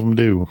 Not all of them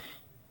do.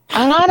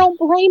 And I don't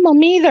blame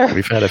them either.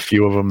 We've had a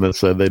few of them that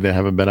said they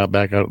haven't been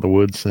back out of the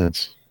woods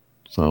since.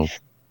 So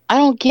I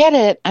don't get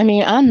it. I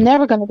mean, I'm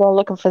never going to go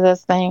looking for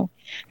this thing.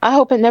 I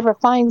hope it never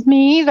finds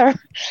me either.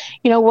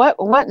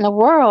 What in the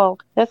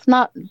world? That's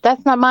not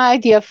my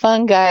idea of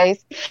fun,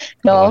 guys.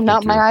 No,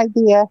 not my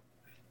idea.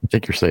 I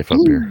think you're safe up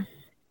here.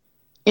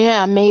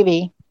 Yeah,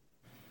 maybe.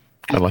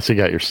 Unless he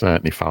got your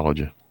scent and he followed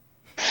you.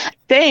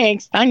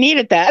 Thanks. I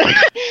needed that.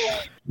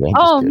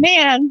 Oh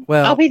man.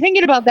 Well, I'll be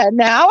thinking about that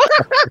now.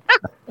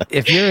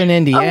 If you're in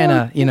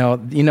Indiana,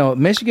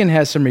 Michigan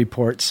has some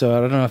reports, so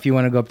I don't know if you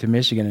want to go up to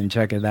Michigan and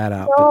check that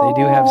out, but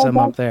they do have some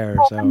up there.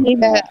 So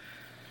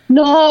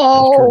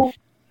no,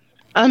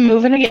 I'm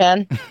moving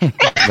again.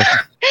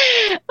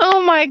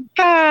 Oh my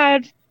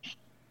God.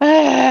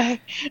 Have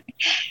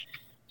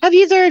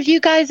either of you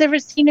guys ever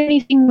seen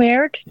anything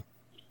weird?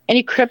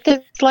 Any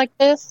cryptids like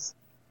this?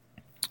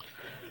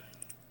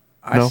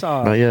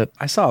 Not yet.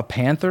 I saw a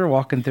panther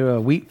walking through a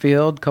wheat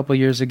field a couple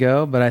years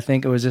ago, but I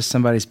think it was just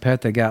somebody's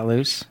pet that got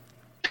loose.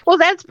 Well,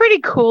 that's pretty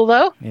cool,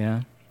 though.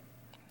 Yeah.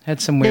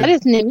 Had some weird. That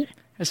is neat.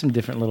 Had some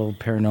different little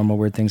paranormal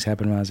weird things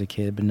happen when I was a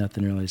kid, but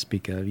nothing really to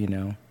speak of,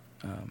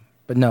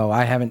 But no,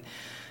 I haven't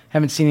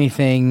seen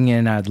anything,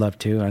 and I'd love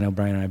to. I know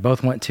Brian and I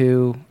both went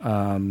to.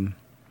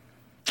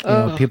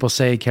 People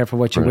say careful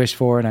what you wish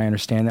for, and I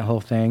understand that whole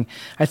thing.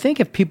 I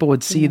think if people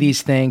would see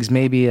these things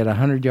maybe at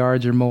 100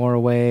 yards or more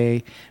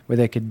away, where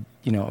they could,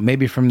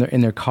 maybe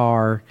in their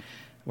car,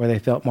 where they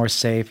felt more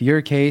safe.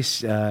 Your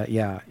case,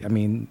 I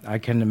mean, I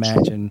couldn't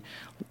imagine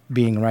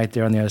being right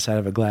there on the other side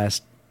of a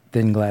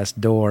thin glass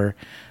door.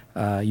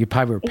 You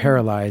probably were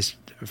paralyzed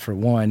for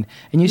one,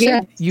 and you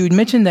said you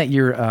mentioned that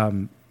you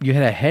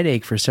had a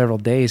headache for several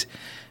days.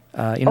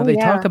 They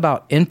talk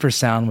about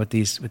infrasound with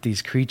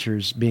these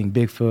creatures being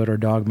Bigfoot or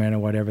Dogman or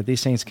whatever.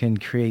 These things can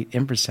create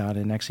infrasound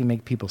and actually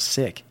make people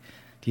sick.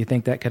 Do you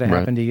think that could have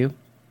happened to you?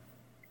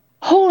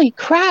 Holy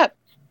crap.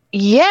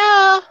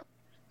 Yeah.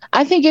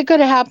 I think it could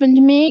have happened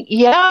to me.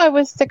 Yeah, I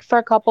was sick for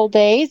a couple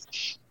days.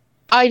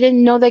 I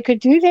didn't know they could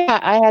do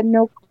that. I had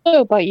no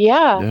clue, but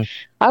yeah.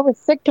 I was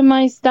sick to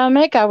my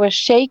stomach. I was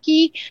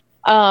shaky.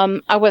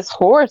 I was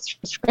hoarse,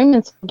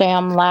 screaming so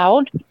damn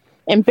loud.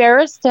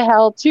 Embarrassed to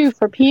hell too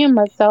for peeing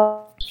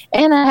myself,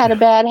 and I had a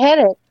bad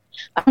headache.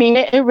 I mean,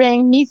 it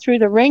rang me through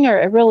the ringer.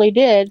 It really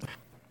did.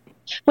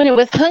 When it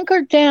was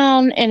hunkered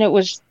down and it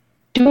was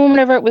doing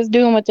whatever it was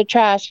doing with the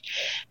trash,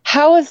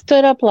 how it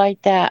stood up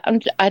like that?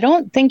 I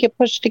don't think it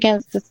pushed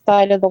against the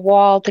side of the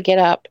wall to get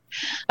up.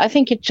 I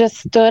think it just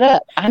stood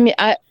up. I mean,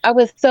 I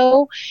was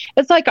so.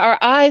 It's like our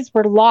eyes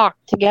were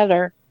locked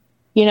together,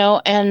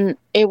 and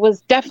it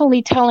was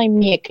definitely telling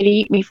me it could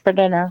eat me for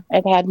dinner.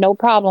 It had no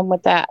problem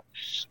with that.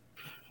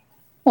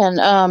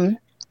 And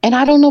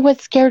I don't know what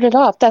scared it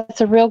off.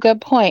 That's a real good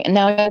point. And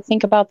now I gotta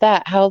think about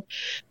that.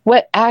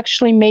 What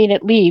actually made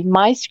it leave?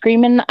 My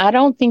screaming, I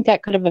don't think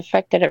that could have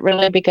affected it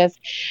really, because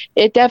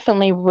it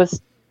definitely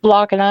was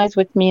locking eyes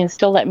with me and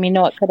still letting me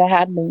know it could have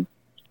had me.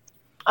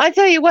 I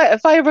tell you what,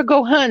 if I ever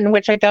go hunting,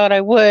 which I doubt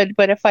I would,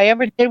 but if I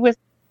ever did with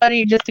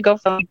somebody just to go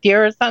for like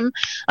deer or something,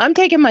 I'm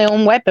taking my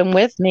own weapon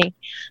with me.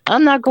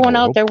 I'm not going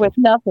out there with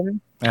nothing.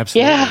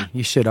 Absolutely. Yeah.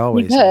 You should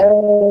always.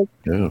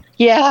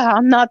 Yeah,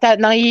 I'm not that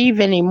naive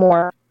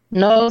anymore.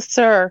 No,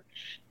 sir.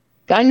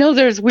 I know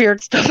there's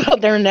weird stuff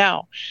out there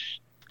now.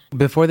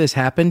 Before this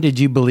happened, did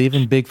you believe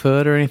in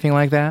Bigfoot or anything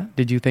like that?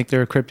 Did you think there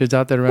were cryptids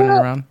out there running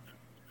around?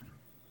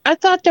 I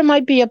thought there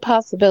might be a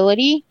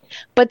possibility,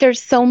 but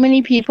there's so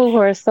many people who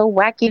are so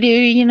wacky-doo,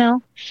 you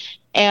know?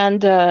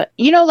 And,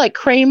 like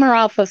Kramer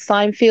off of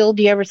Seinfeld,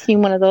 you ever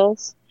seen one of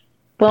those?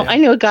 Well, I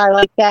knew a guy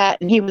like that,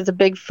 and he was a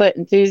Bigfoot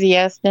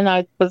enthusiast, and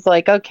I was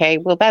like, okay,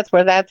 well, that's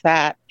where that's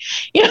at.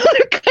 You know,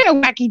 they're kind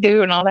of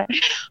wacky-doo and all that.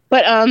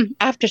 But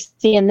after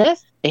seeing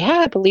this, yeah,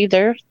 I believe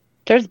there's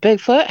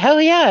Bigfoot.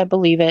 Hell yeah, I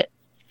believe it.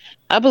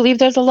 I believe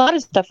there's a lot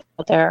of stuff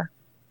out there.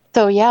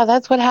 So, yeah,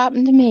 that's what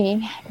happened to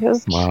me. It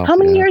was, how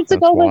many years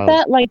ago was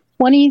that? Like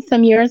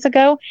 20-some years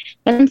ago?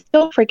 And I'm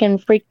still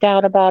freaking freaked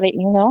out about it,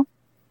 you know?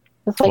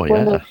 It's like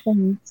one of those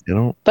things. You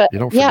don't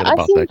forget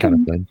about that kind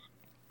of thing.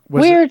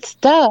 Weird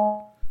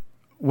stuff.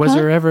 Was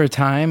there ever a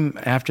time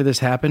after this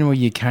happened where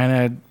you kind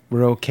of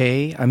were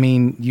okay? I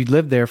mean, you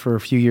lived there for a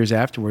few years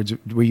afterwards.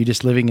 Were you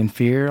just living in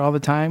fear all the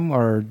time?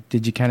 Or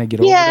did you kind of get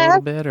over it a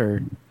little bit?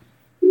 Or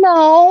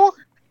no,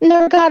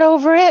 never got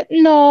over it.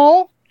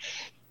 No.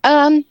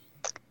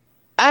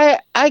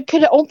 I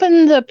could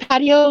open the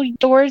patio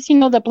doors,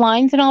 the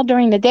blinds and all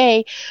during the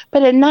day,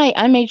 but at night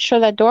I made sure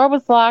that door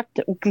was locked.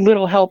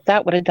 Little help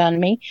that would have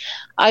done me.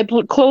 I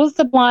closed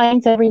the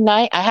blinds every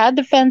night. I had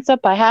the fence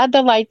up. I had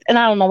the lights, and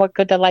I don't know what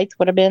good the lights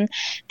would have been.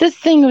 This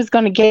thing was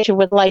going to get you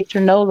with lights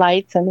or no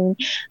lights. I mean,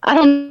 I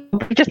don't know.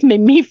 It just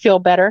made me feel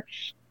better.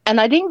 And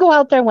I didn't go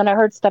out there when I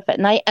heard stuff at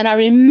night. And I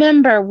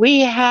remember we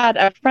had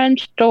a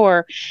French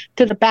door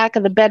to the back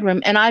of the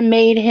bedroom, and I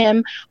made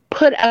him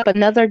put up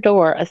another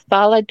door, a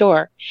solid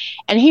door.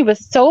 And he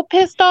was so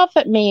pissed off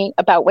at me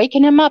about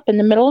waking him up in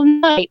the middle of the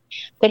night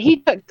that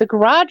he took the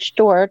garage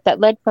door that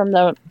led from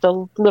the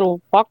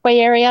little walkway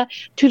area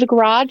to the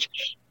garage,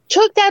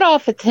 took that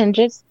off its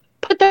hinges,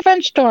 put the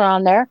French door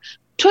on there,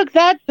 took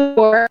that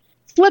door,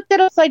 flipped it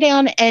upside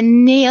down,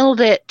 and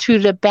nailed it to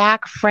the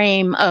back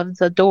frame of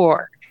the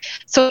door.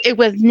 So it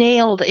was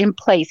nailed in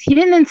place. He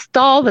didn't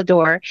install the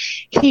door.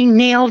 He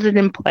nailed it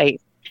in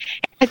place.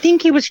 I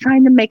think he was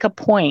trying to make a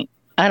point.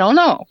 I don't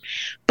know.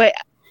 But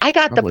I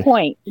got the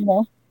point,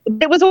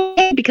 It was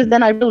okay because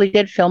then I really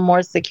did feel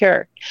more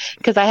secure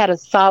because I had a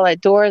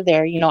solid door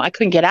there. I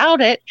couldn't get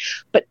out it,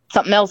 but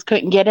something else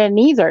couldn't get in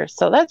either.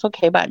 So that's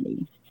okay by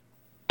me.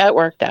 That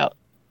worked out.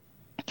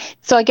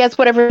 So I guess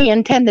whatever he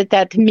intended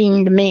that to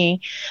mean to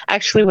me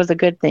actually was a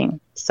good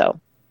thing. So.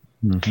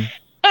 Mm-hmm.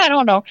 I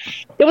don't know.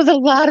 There was a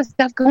lot of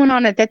stuff going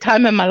on at that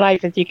time in my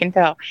life, as you can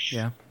tell.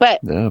 Yeah. But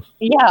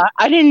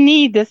I didn't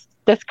need this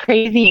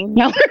crazy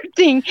yeller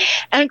thing.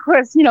 And of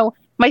course,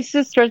 my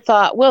sister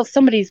thought, well,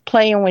 somebody's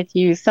playing with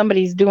you.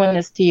 Somebody's doing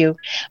this to you.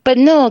 But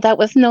no, that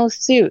was no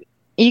suit.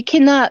 You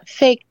cannot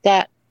fake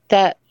that,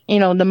 the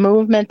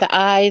movement, the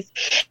eyes.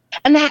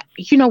 And that,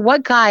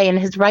 what guy in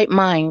his right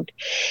mind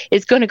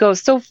is going to go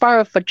so far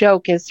off a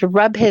joke as to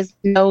rub his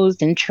nose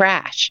in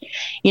trash,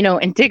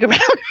 and dig around.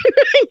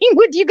 I mean,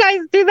 would you guys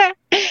do that?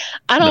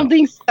 I don't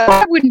think so.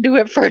 I wouldn't do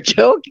it for a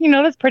joke.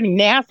 That's pretty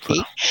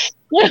nasty.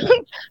 Yeah,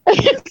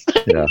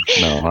 no,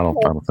 I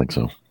don't think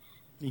so.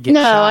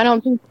 I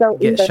don't think so.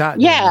 Get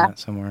shot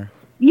somewhere.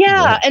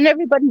 Yeah, and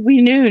everybody we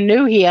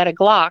knew he had a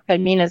Glock. I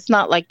mean, it's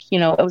not like,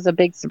 it was a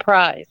big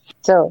surprise.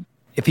 So.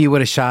 If he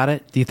would have shot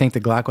it, do you think the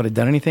Glock would have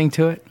done anything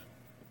to it?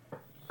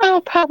 Oh,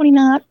 probably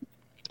not.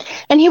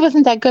 And he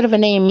wasn't that good of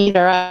an aim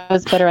either. I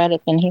was better at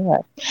it than he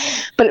was.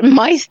 But in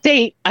my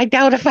state, I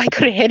doubt if I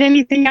could have hit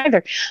anything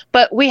either.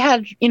 But we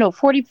had,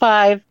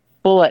 45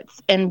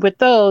 bullets. And with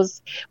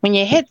those, when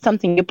you hit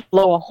something, you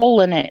blow a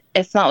hole in it.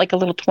 It's not like a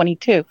little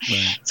 22.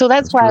 Right. So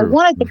that's why I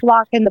wanted the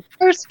Glock in the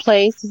first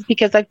place, is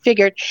because I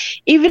figured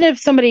even if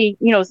somebody,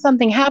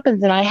 something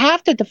happens and I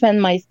have to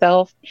defend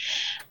myself,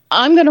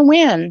 I'm going to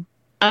win.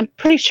 I'm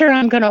pretty sure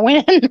I'm going to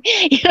win.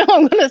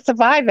 I'm going to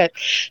survive it.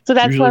 So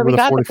that's why we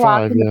got the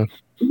Glock.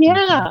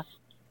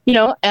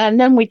 Yeah. And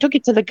then we took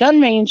it to the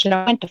gun range and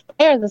I went to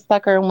fire the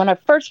sucker. And when I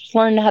first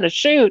learned how to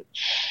shoot,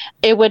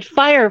 it would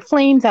fire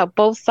flames out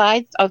both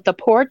sides of the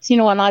ports,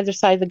 on either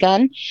side of the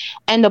gun.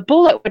 And the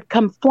bullet would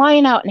come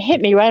flying out and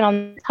hit me right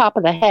on the top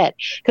of the head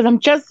because I'm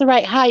just the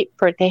right height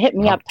for it to hit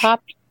me up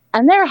top.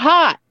 And they're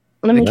hot.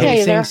 Let me tell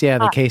you, they're hot.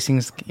 The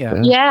casings. Yeah.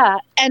 Yeah.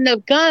 And the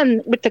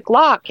gun with the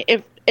Glock,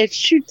 if it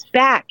shoots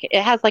back.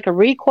 It has like a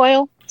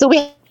recoil. So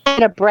we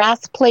had a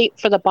brass plate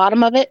for the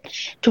bottom of it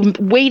to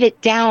weight it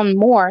down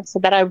more so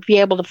that I would be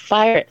able to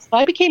fire it. So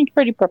I became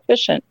pretty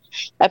proficient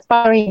at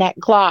firing that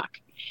Glock.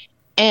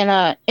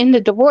 And in the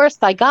divorce,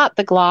 I got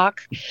the Glock.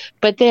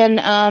 But then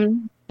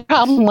the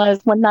problem was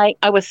one night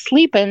I was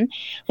sleeping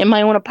in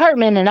my own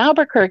apartment in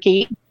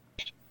Albuquerque.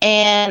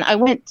 And I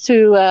went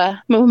to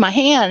move my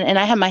hand, and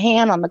I had my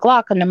hand on the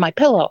Glock under my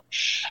pillow.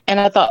 And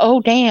I thought, oh,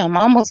 damn,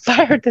 I almost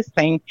fired this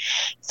thing.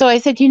 So I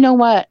said, you know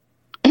what?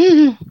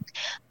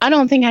 I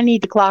don't think I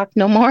need the Glock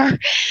no more.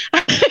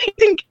 I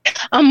think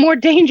I'm more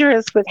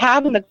dangerous with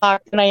having the Glock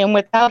than I am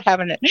without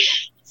having it.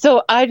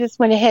 So I just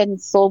went ahead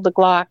and sold the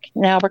Glock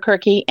in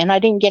Albuquerque, and I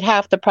didn't get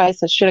half the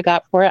price I should have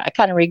got for it. I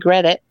kind of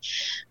regret it.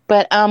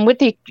 But with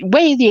the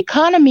way the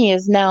economy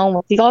is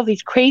now, with all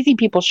these crazy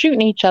people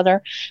shooting each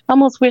other, I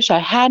almost wish I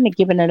hadn't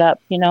given it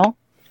up,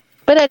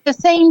 But at the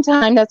same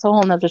time, that's a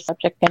whole nother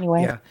subject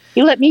anyway. Yeah.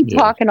 You let me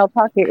talk, and I'll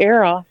talk your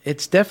ear off.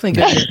 It's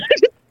definitely good.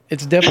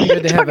 It's definitely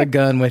good to have a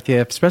gun with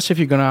you, especially if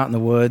you're going out in the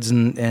woods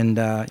and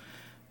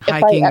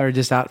hiking or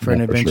just out for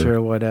an adventure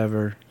or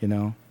whatever,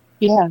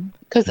 Yeah,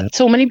 because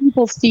so many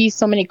people see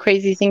so many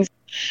crazy things.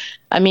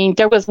 I mean,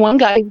 there was one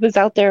guy who was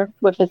out there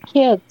with his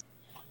kids,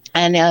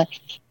 and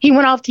he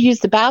went off to use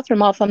the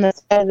bathroom off on the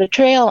side of the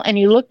trail, and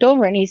he looked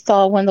over and he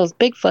saw one of those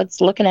Bigfoots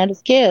looking at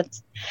his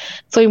kids.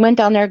 So he went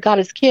down there, got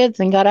his kids,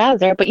 and got out of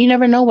there. But you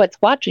never know what's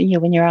watching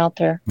you when you're out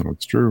there.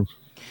 That's true.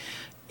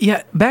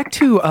 Yeah, back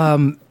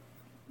to,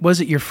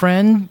 was it your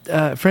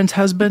friend's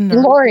husband?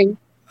 Lori.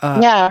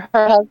 Yeah,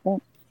 her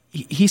husband.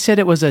 He said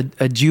it was a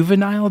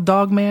juvenile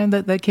dog man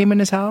that came in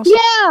his house?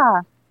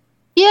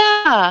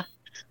 Yeah.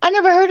 I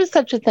never heard of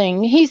such a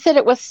thing. He said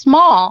it was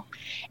small.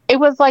 It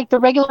was like the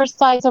regular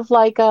size of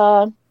like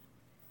how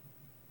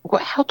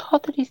tall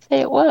did he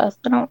say it was?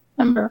 I don't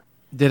remember.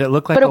 Did it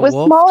look like a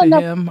wolf to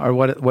him, or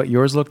what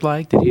yours looked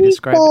like? Did he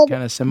describe it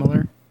kind of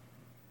similar?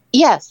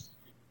 Yes.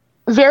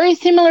 Very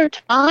similar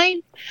to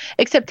mine,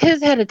 except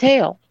his had a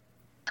tail.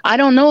 I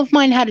don't know if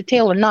mine had a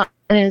tail or not.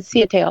 I didn't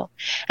see a tail.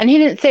 And he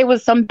didn't say it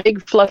was some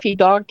big fluffy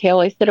dog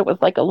tail. He said it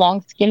was like a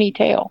long skinny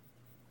tail.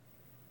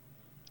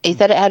 He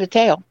said it had a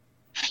tail.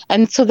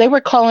 And so they were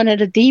calling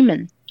it a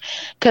demon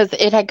because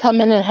it had come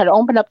in and had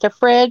opened up their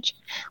fridge,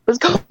 was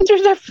going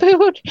through their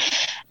food,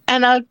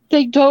 and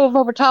they dove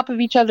over top of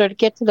each other to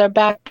get to their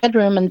back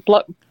bedroom and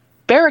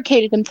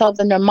barricaded themselves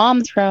in their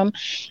mom's room.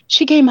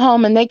 She came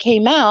home and they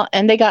came out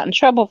and they got in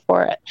trouble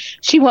for it.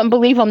 She wouldn't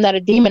believe them that a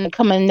demon had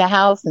come in the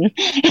house and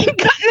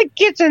got in the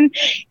kitchen,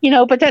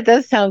 but that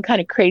does sound kind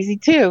of crazy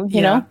too,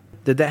 you know?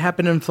 Did that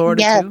happen in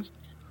Florida too?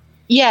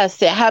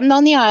 Yes, it happened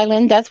on the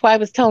island. That's why I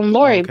was telling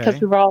Lori, because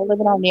we were all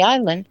living on the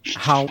island.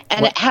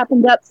 It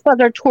happened up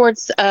further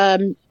towards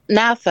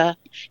NASA.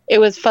 It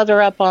was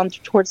further up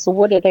towards the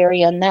wooded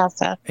area in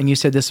NASA. And you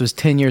said this was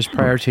 10 years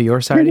prior to your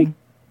sighting?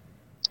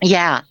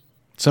 Yeah.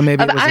 So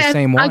maybe it was the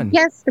same one. I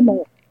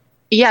guesstimate.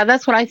 Yeah,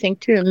 that's what I think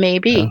too.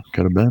 Maybe. Yeah,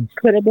 could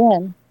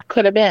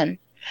have been.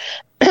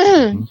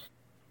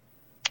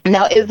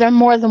 Now, is there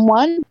more than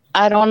one?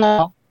 I don't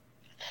know.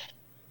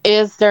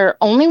 Is there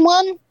only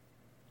one?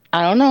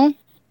 I don't know.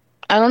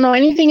 I don't know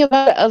anything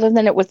about it other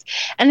than it was.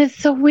 And it's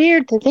so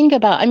weird to think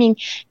about. I mean,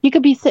 you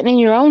could be sitting in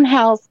your own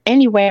house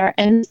anywhere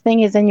and this thing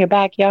is in your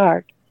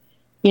backyard.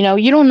 You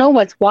don't know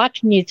what's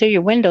watching you through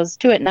your windows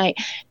too at night.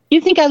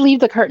 You think I leave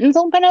the curtains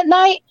open at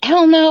night?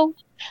 Hell no.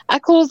 I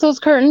close those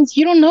curtains.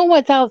 You don't know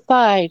what's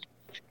outside.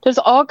 There's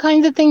all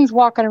kinds of things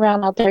walking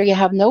around out there. You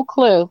have no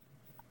clue.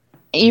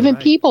 Even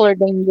people are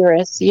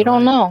dangerous. You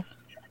don't know.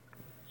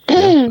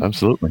 Yeah,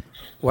 absolutely.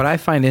 What I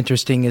find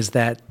interesting is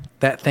that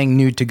thing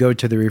knew to go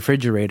to the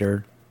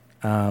refrigerator.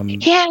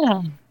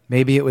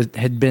 Maybe it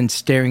had been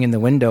staring in the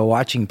window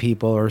watching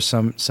people, or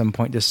some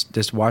point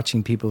just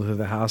watching people through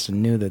the house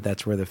and knew that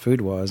that's where the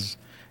food was,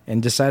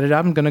 and decided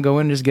I'm going to go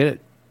in and just get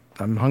it.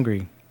 I'm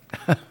hungry.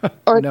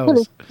 Or it could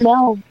have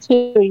smelled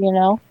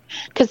too,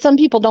 because some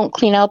people don't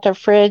clean out their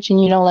fridge,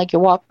 and like you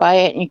walk by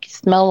it and you can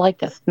smell like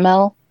the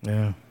smell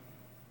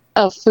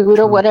of food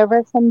or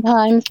whatever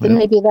sometimes. And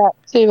maybe that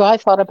too. I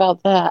thought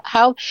about that.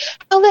 How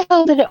the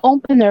hell did it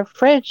open their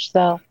fridge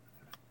though?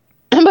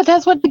 But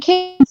that's what the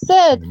kids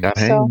said. Got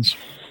hands.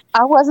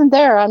 I wasn't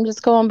there. I'm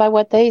just going by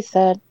what they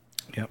said.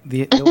 Yeah,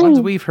 the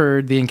ones we've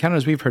heard, the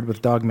encounters we've heard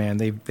with Dogman,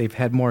 they've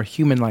had more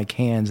human-like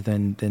hands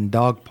than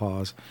dog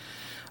paws.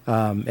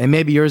 And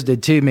maybe yours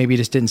did too. Maybe you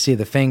just didn't see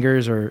the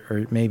fingers,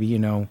 or maybe you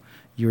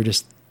were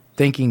just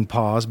thinking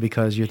paws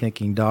because you're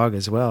thinking dog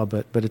as well.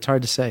 But it's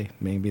hard to say.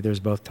 Maybe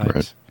there's both types.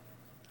 Right.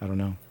 I don't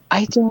know.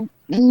 I don't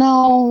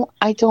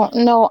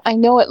know. I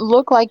know it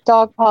looked like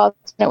dog paws,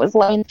 and it was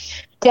laying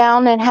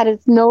down and had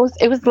its nose.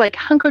 It was like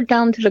hunkered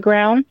down to the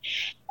ground,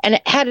 and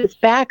it had its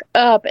back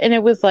up, and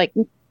it was like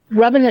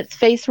rubbing its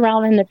face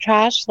around in the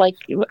trash. Like,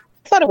 I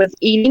thought it was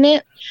eating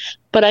it,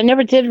 but I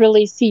never did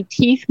really see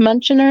teeth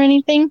munching or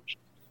anything.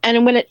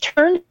 And when it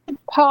turned its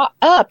paw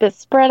up, it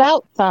spread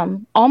out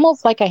some,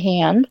 almost like a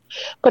hand,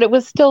 but it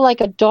was still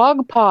like a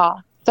dog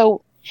paw.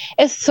 So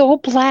it's so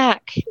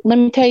black. Let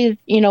me tell you,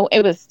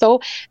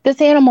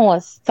 this animal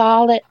is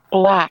solid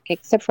black,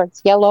 except for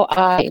its yellow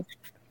eyes.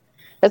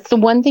 That's the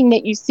one thing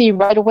that you see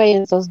right away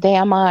is those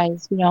damn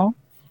eyes,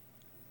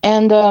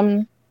 And,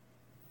 of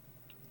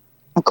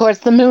course,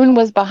 the moon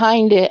was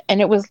behind it,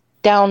 and it was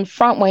down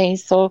front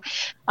ways. So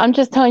I'm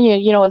just telling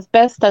you, as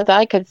best as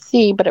I could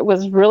see, but it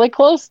was really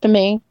close to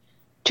me.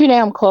 Too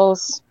damn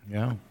close.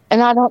 Yeah.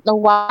 And I don't know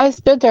why I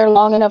stood there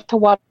long enough to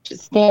watch it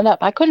stand up.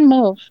 I couldn't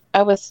move.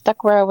 I was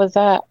stuck where I was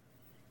at.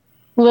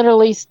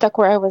 Literally stuck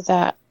where I was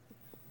at.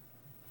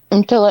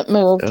 Until it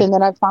moved, and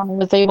then I finally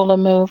was able to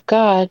move.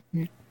 God.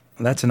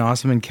 That's an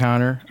awesome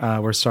encounter.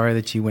 We're sorry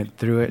that you went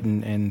through it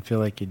and feel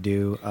like you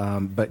do.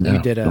 But you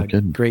did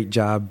a great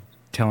job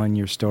telling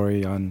your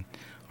story on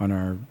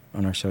our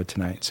show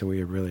tonight. So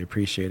we really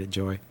appreciate it,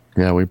 Joy.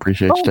 Yeah, we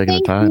appreciate you taking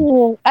the time.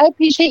 You. I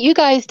appreciate you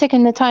guys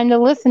taking the time to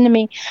listen to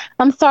me.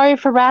 I'm sorry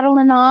for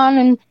rattling on,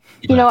 and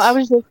you know, I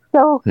was just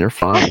so you're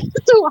fine.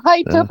 so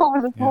hyped up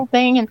over this whole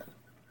thing, and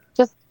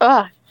just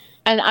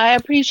and I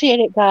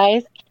appreciate it,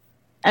 guys.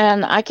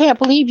 And I can't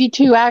believe you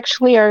two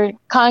actually are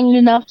kind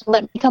enough to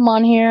let me come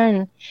on here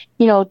and,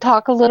 you know,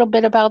 talk a little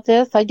bit about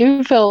this. I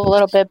do feel a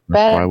little bit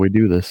better. That's why we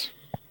do this.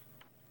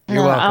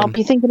 You're welcome. I'll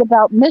be thinking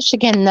about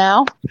Michigan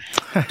now.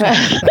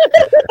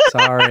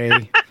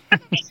 Sorry.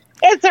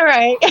 It's all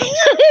right.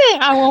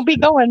 I won't be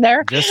going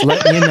there. Just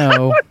letting you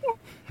know.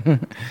 All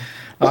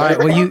right.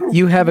 Well,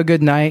 you have a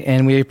good night,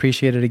 and we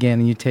appreciate it again.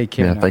 And you take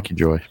care. Yeah, thank you,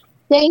 Joy.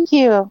 Thank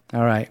you.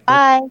 All right.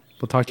 Bye.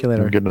 We'll talk to you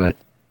later. Good night.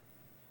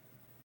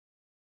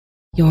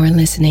 You're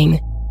listening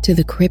to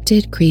the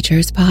Cryptid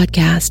Creatures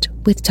Podcast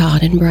with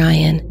Todd and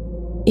Brian.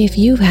 If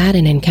you've had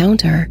an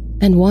encounter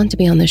and want to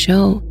be on the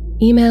show,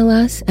 email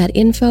us at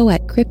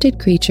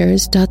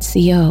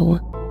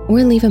info@cryptidcreatures.co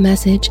or leave a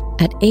message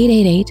at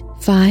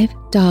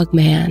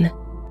 888-5-DOG-MAN.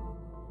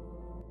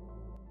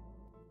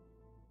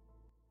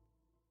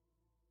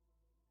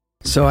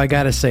 So I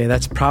gotta say,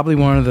 that's probably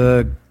one of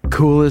the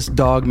coolest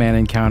Dogman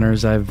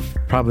encounters I've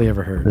probably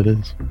ever heard. It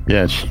is.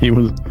 Yeah, she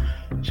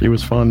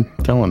was fun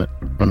telling it.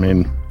 I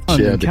mean,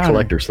 she had to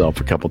collect herself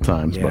a couple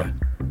times, but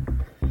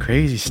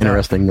crazy stuff.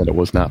 Interesting that it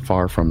was not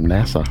far from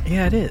NASA.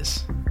 Yeah, it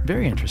is.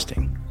 Very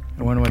interesting.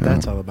 I wonder what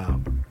that's all about.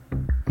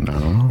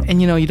 No.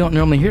 And you know, you don't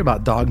normally hear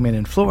about dogmen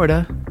in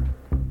Florida,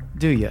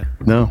 do you?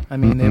 No. I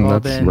mean, they've all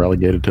that's been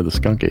relegated to the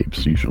skunk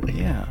apes usually.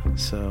 Yeah.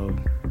 So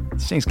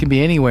these things can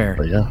be anywhere.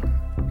 But yeah.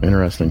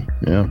 Interesting.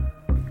 Yeah.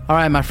 All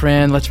right, my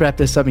friend, let's wrap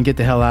this up and get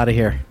the hell out of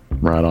here.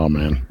 Right on,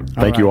 man.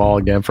 Thank you all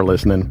again for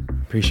listening.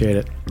 Appreciate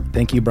it.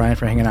 Thank you, Brian,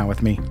 for hanging out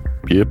with me.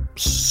 Yep.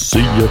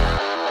 See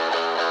ya.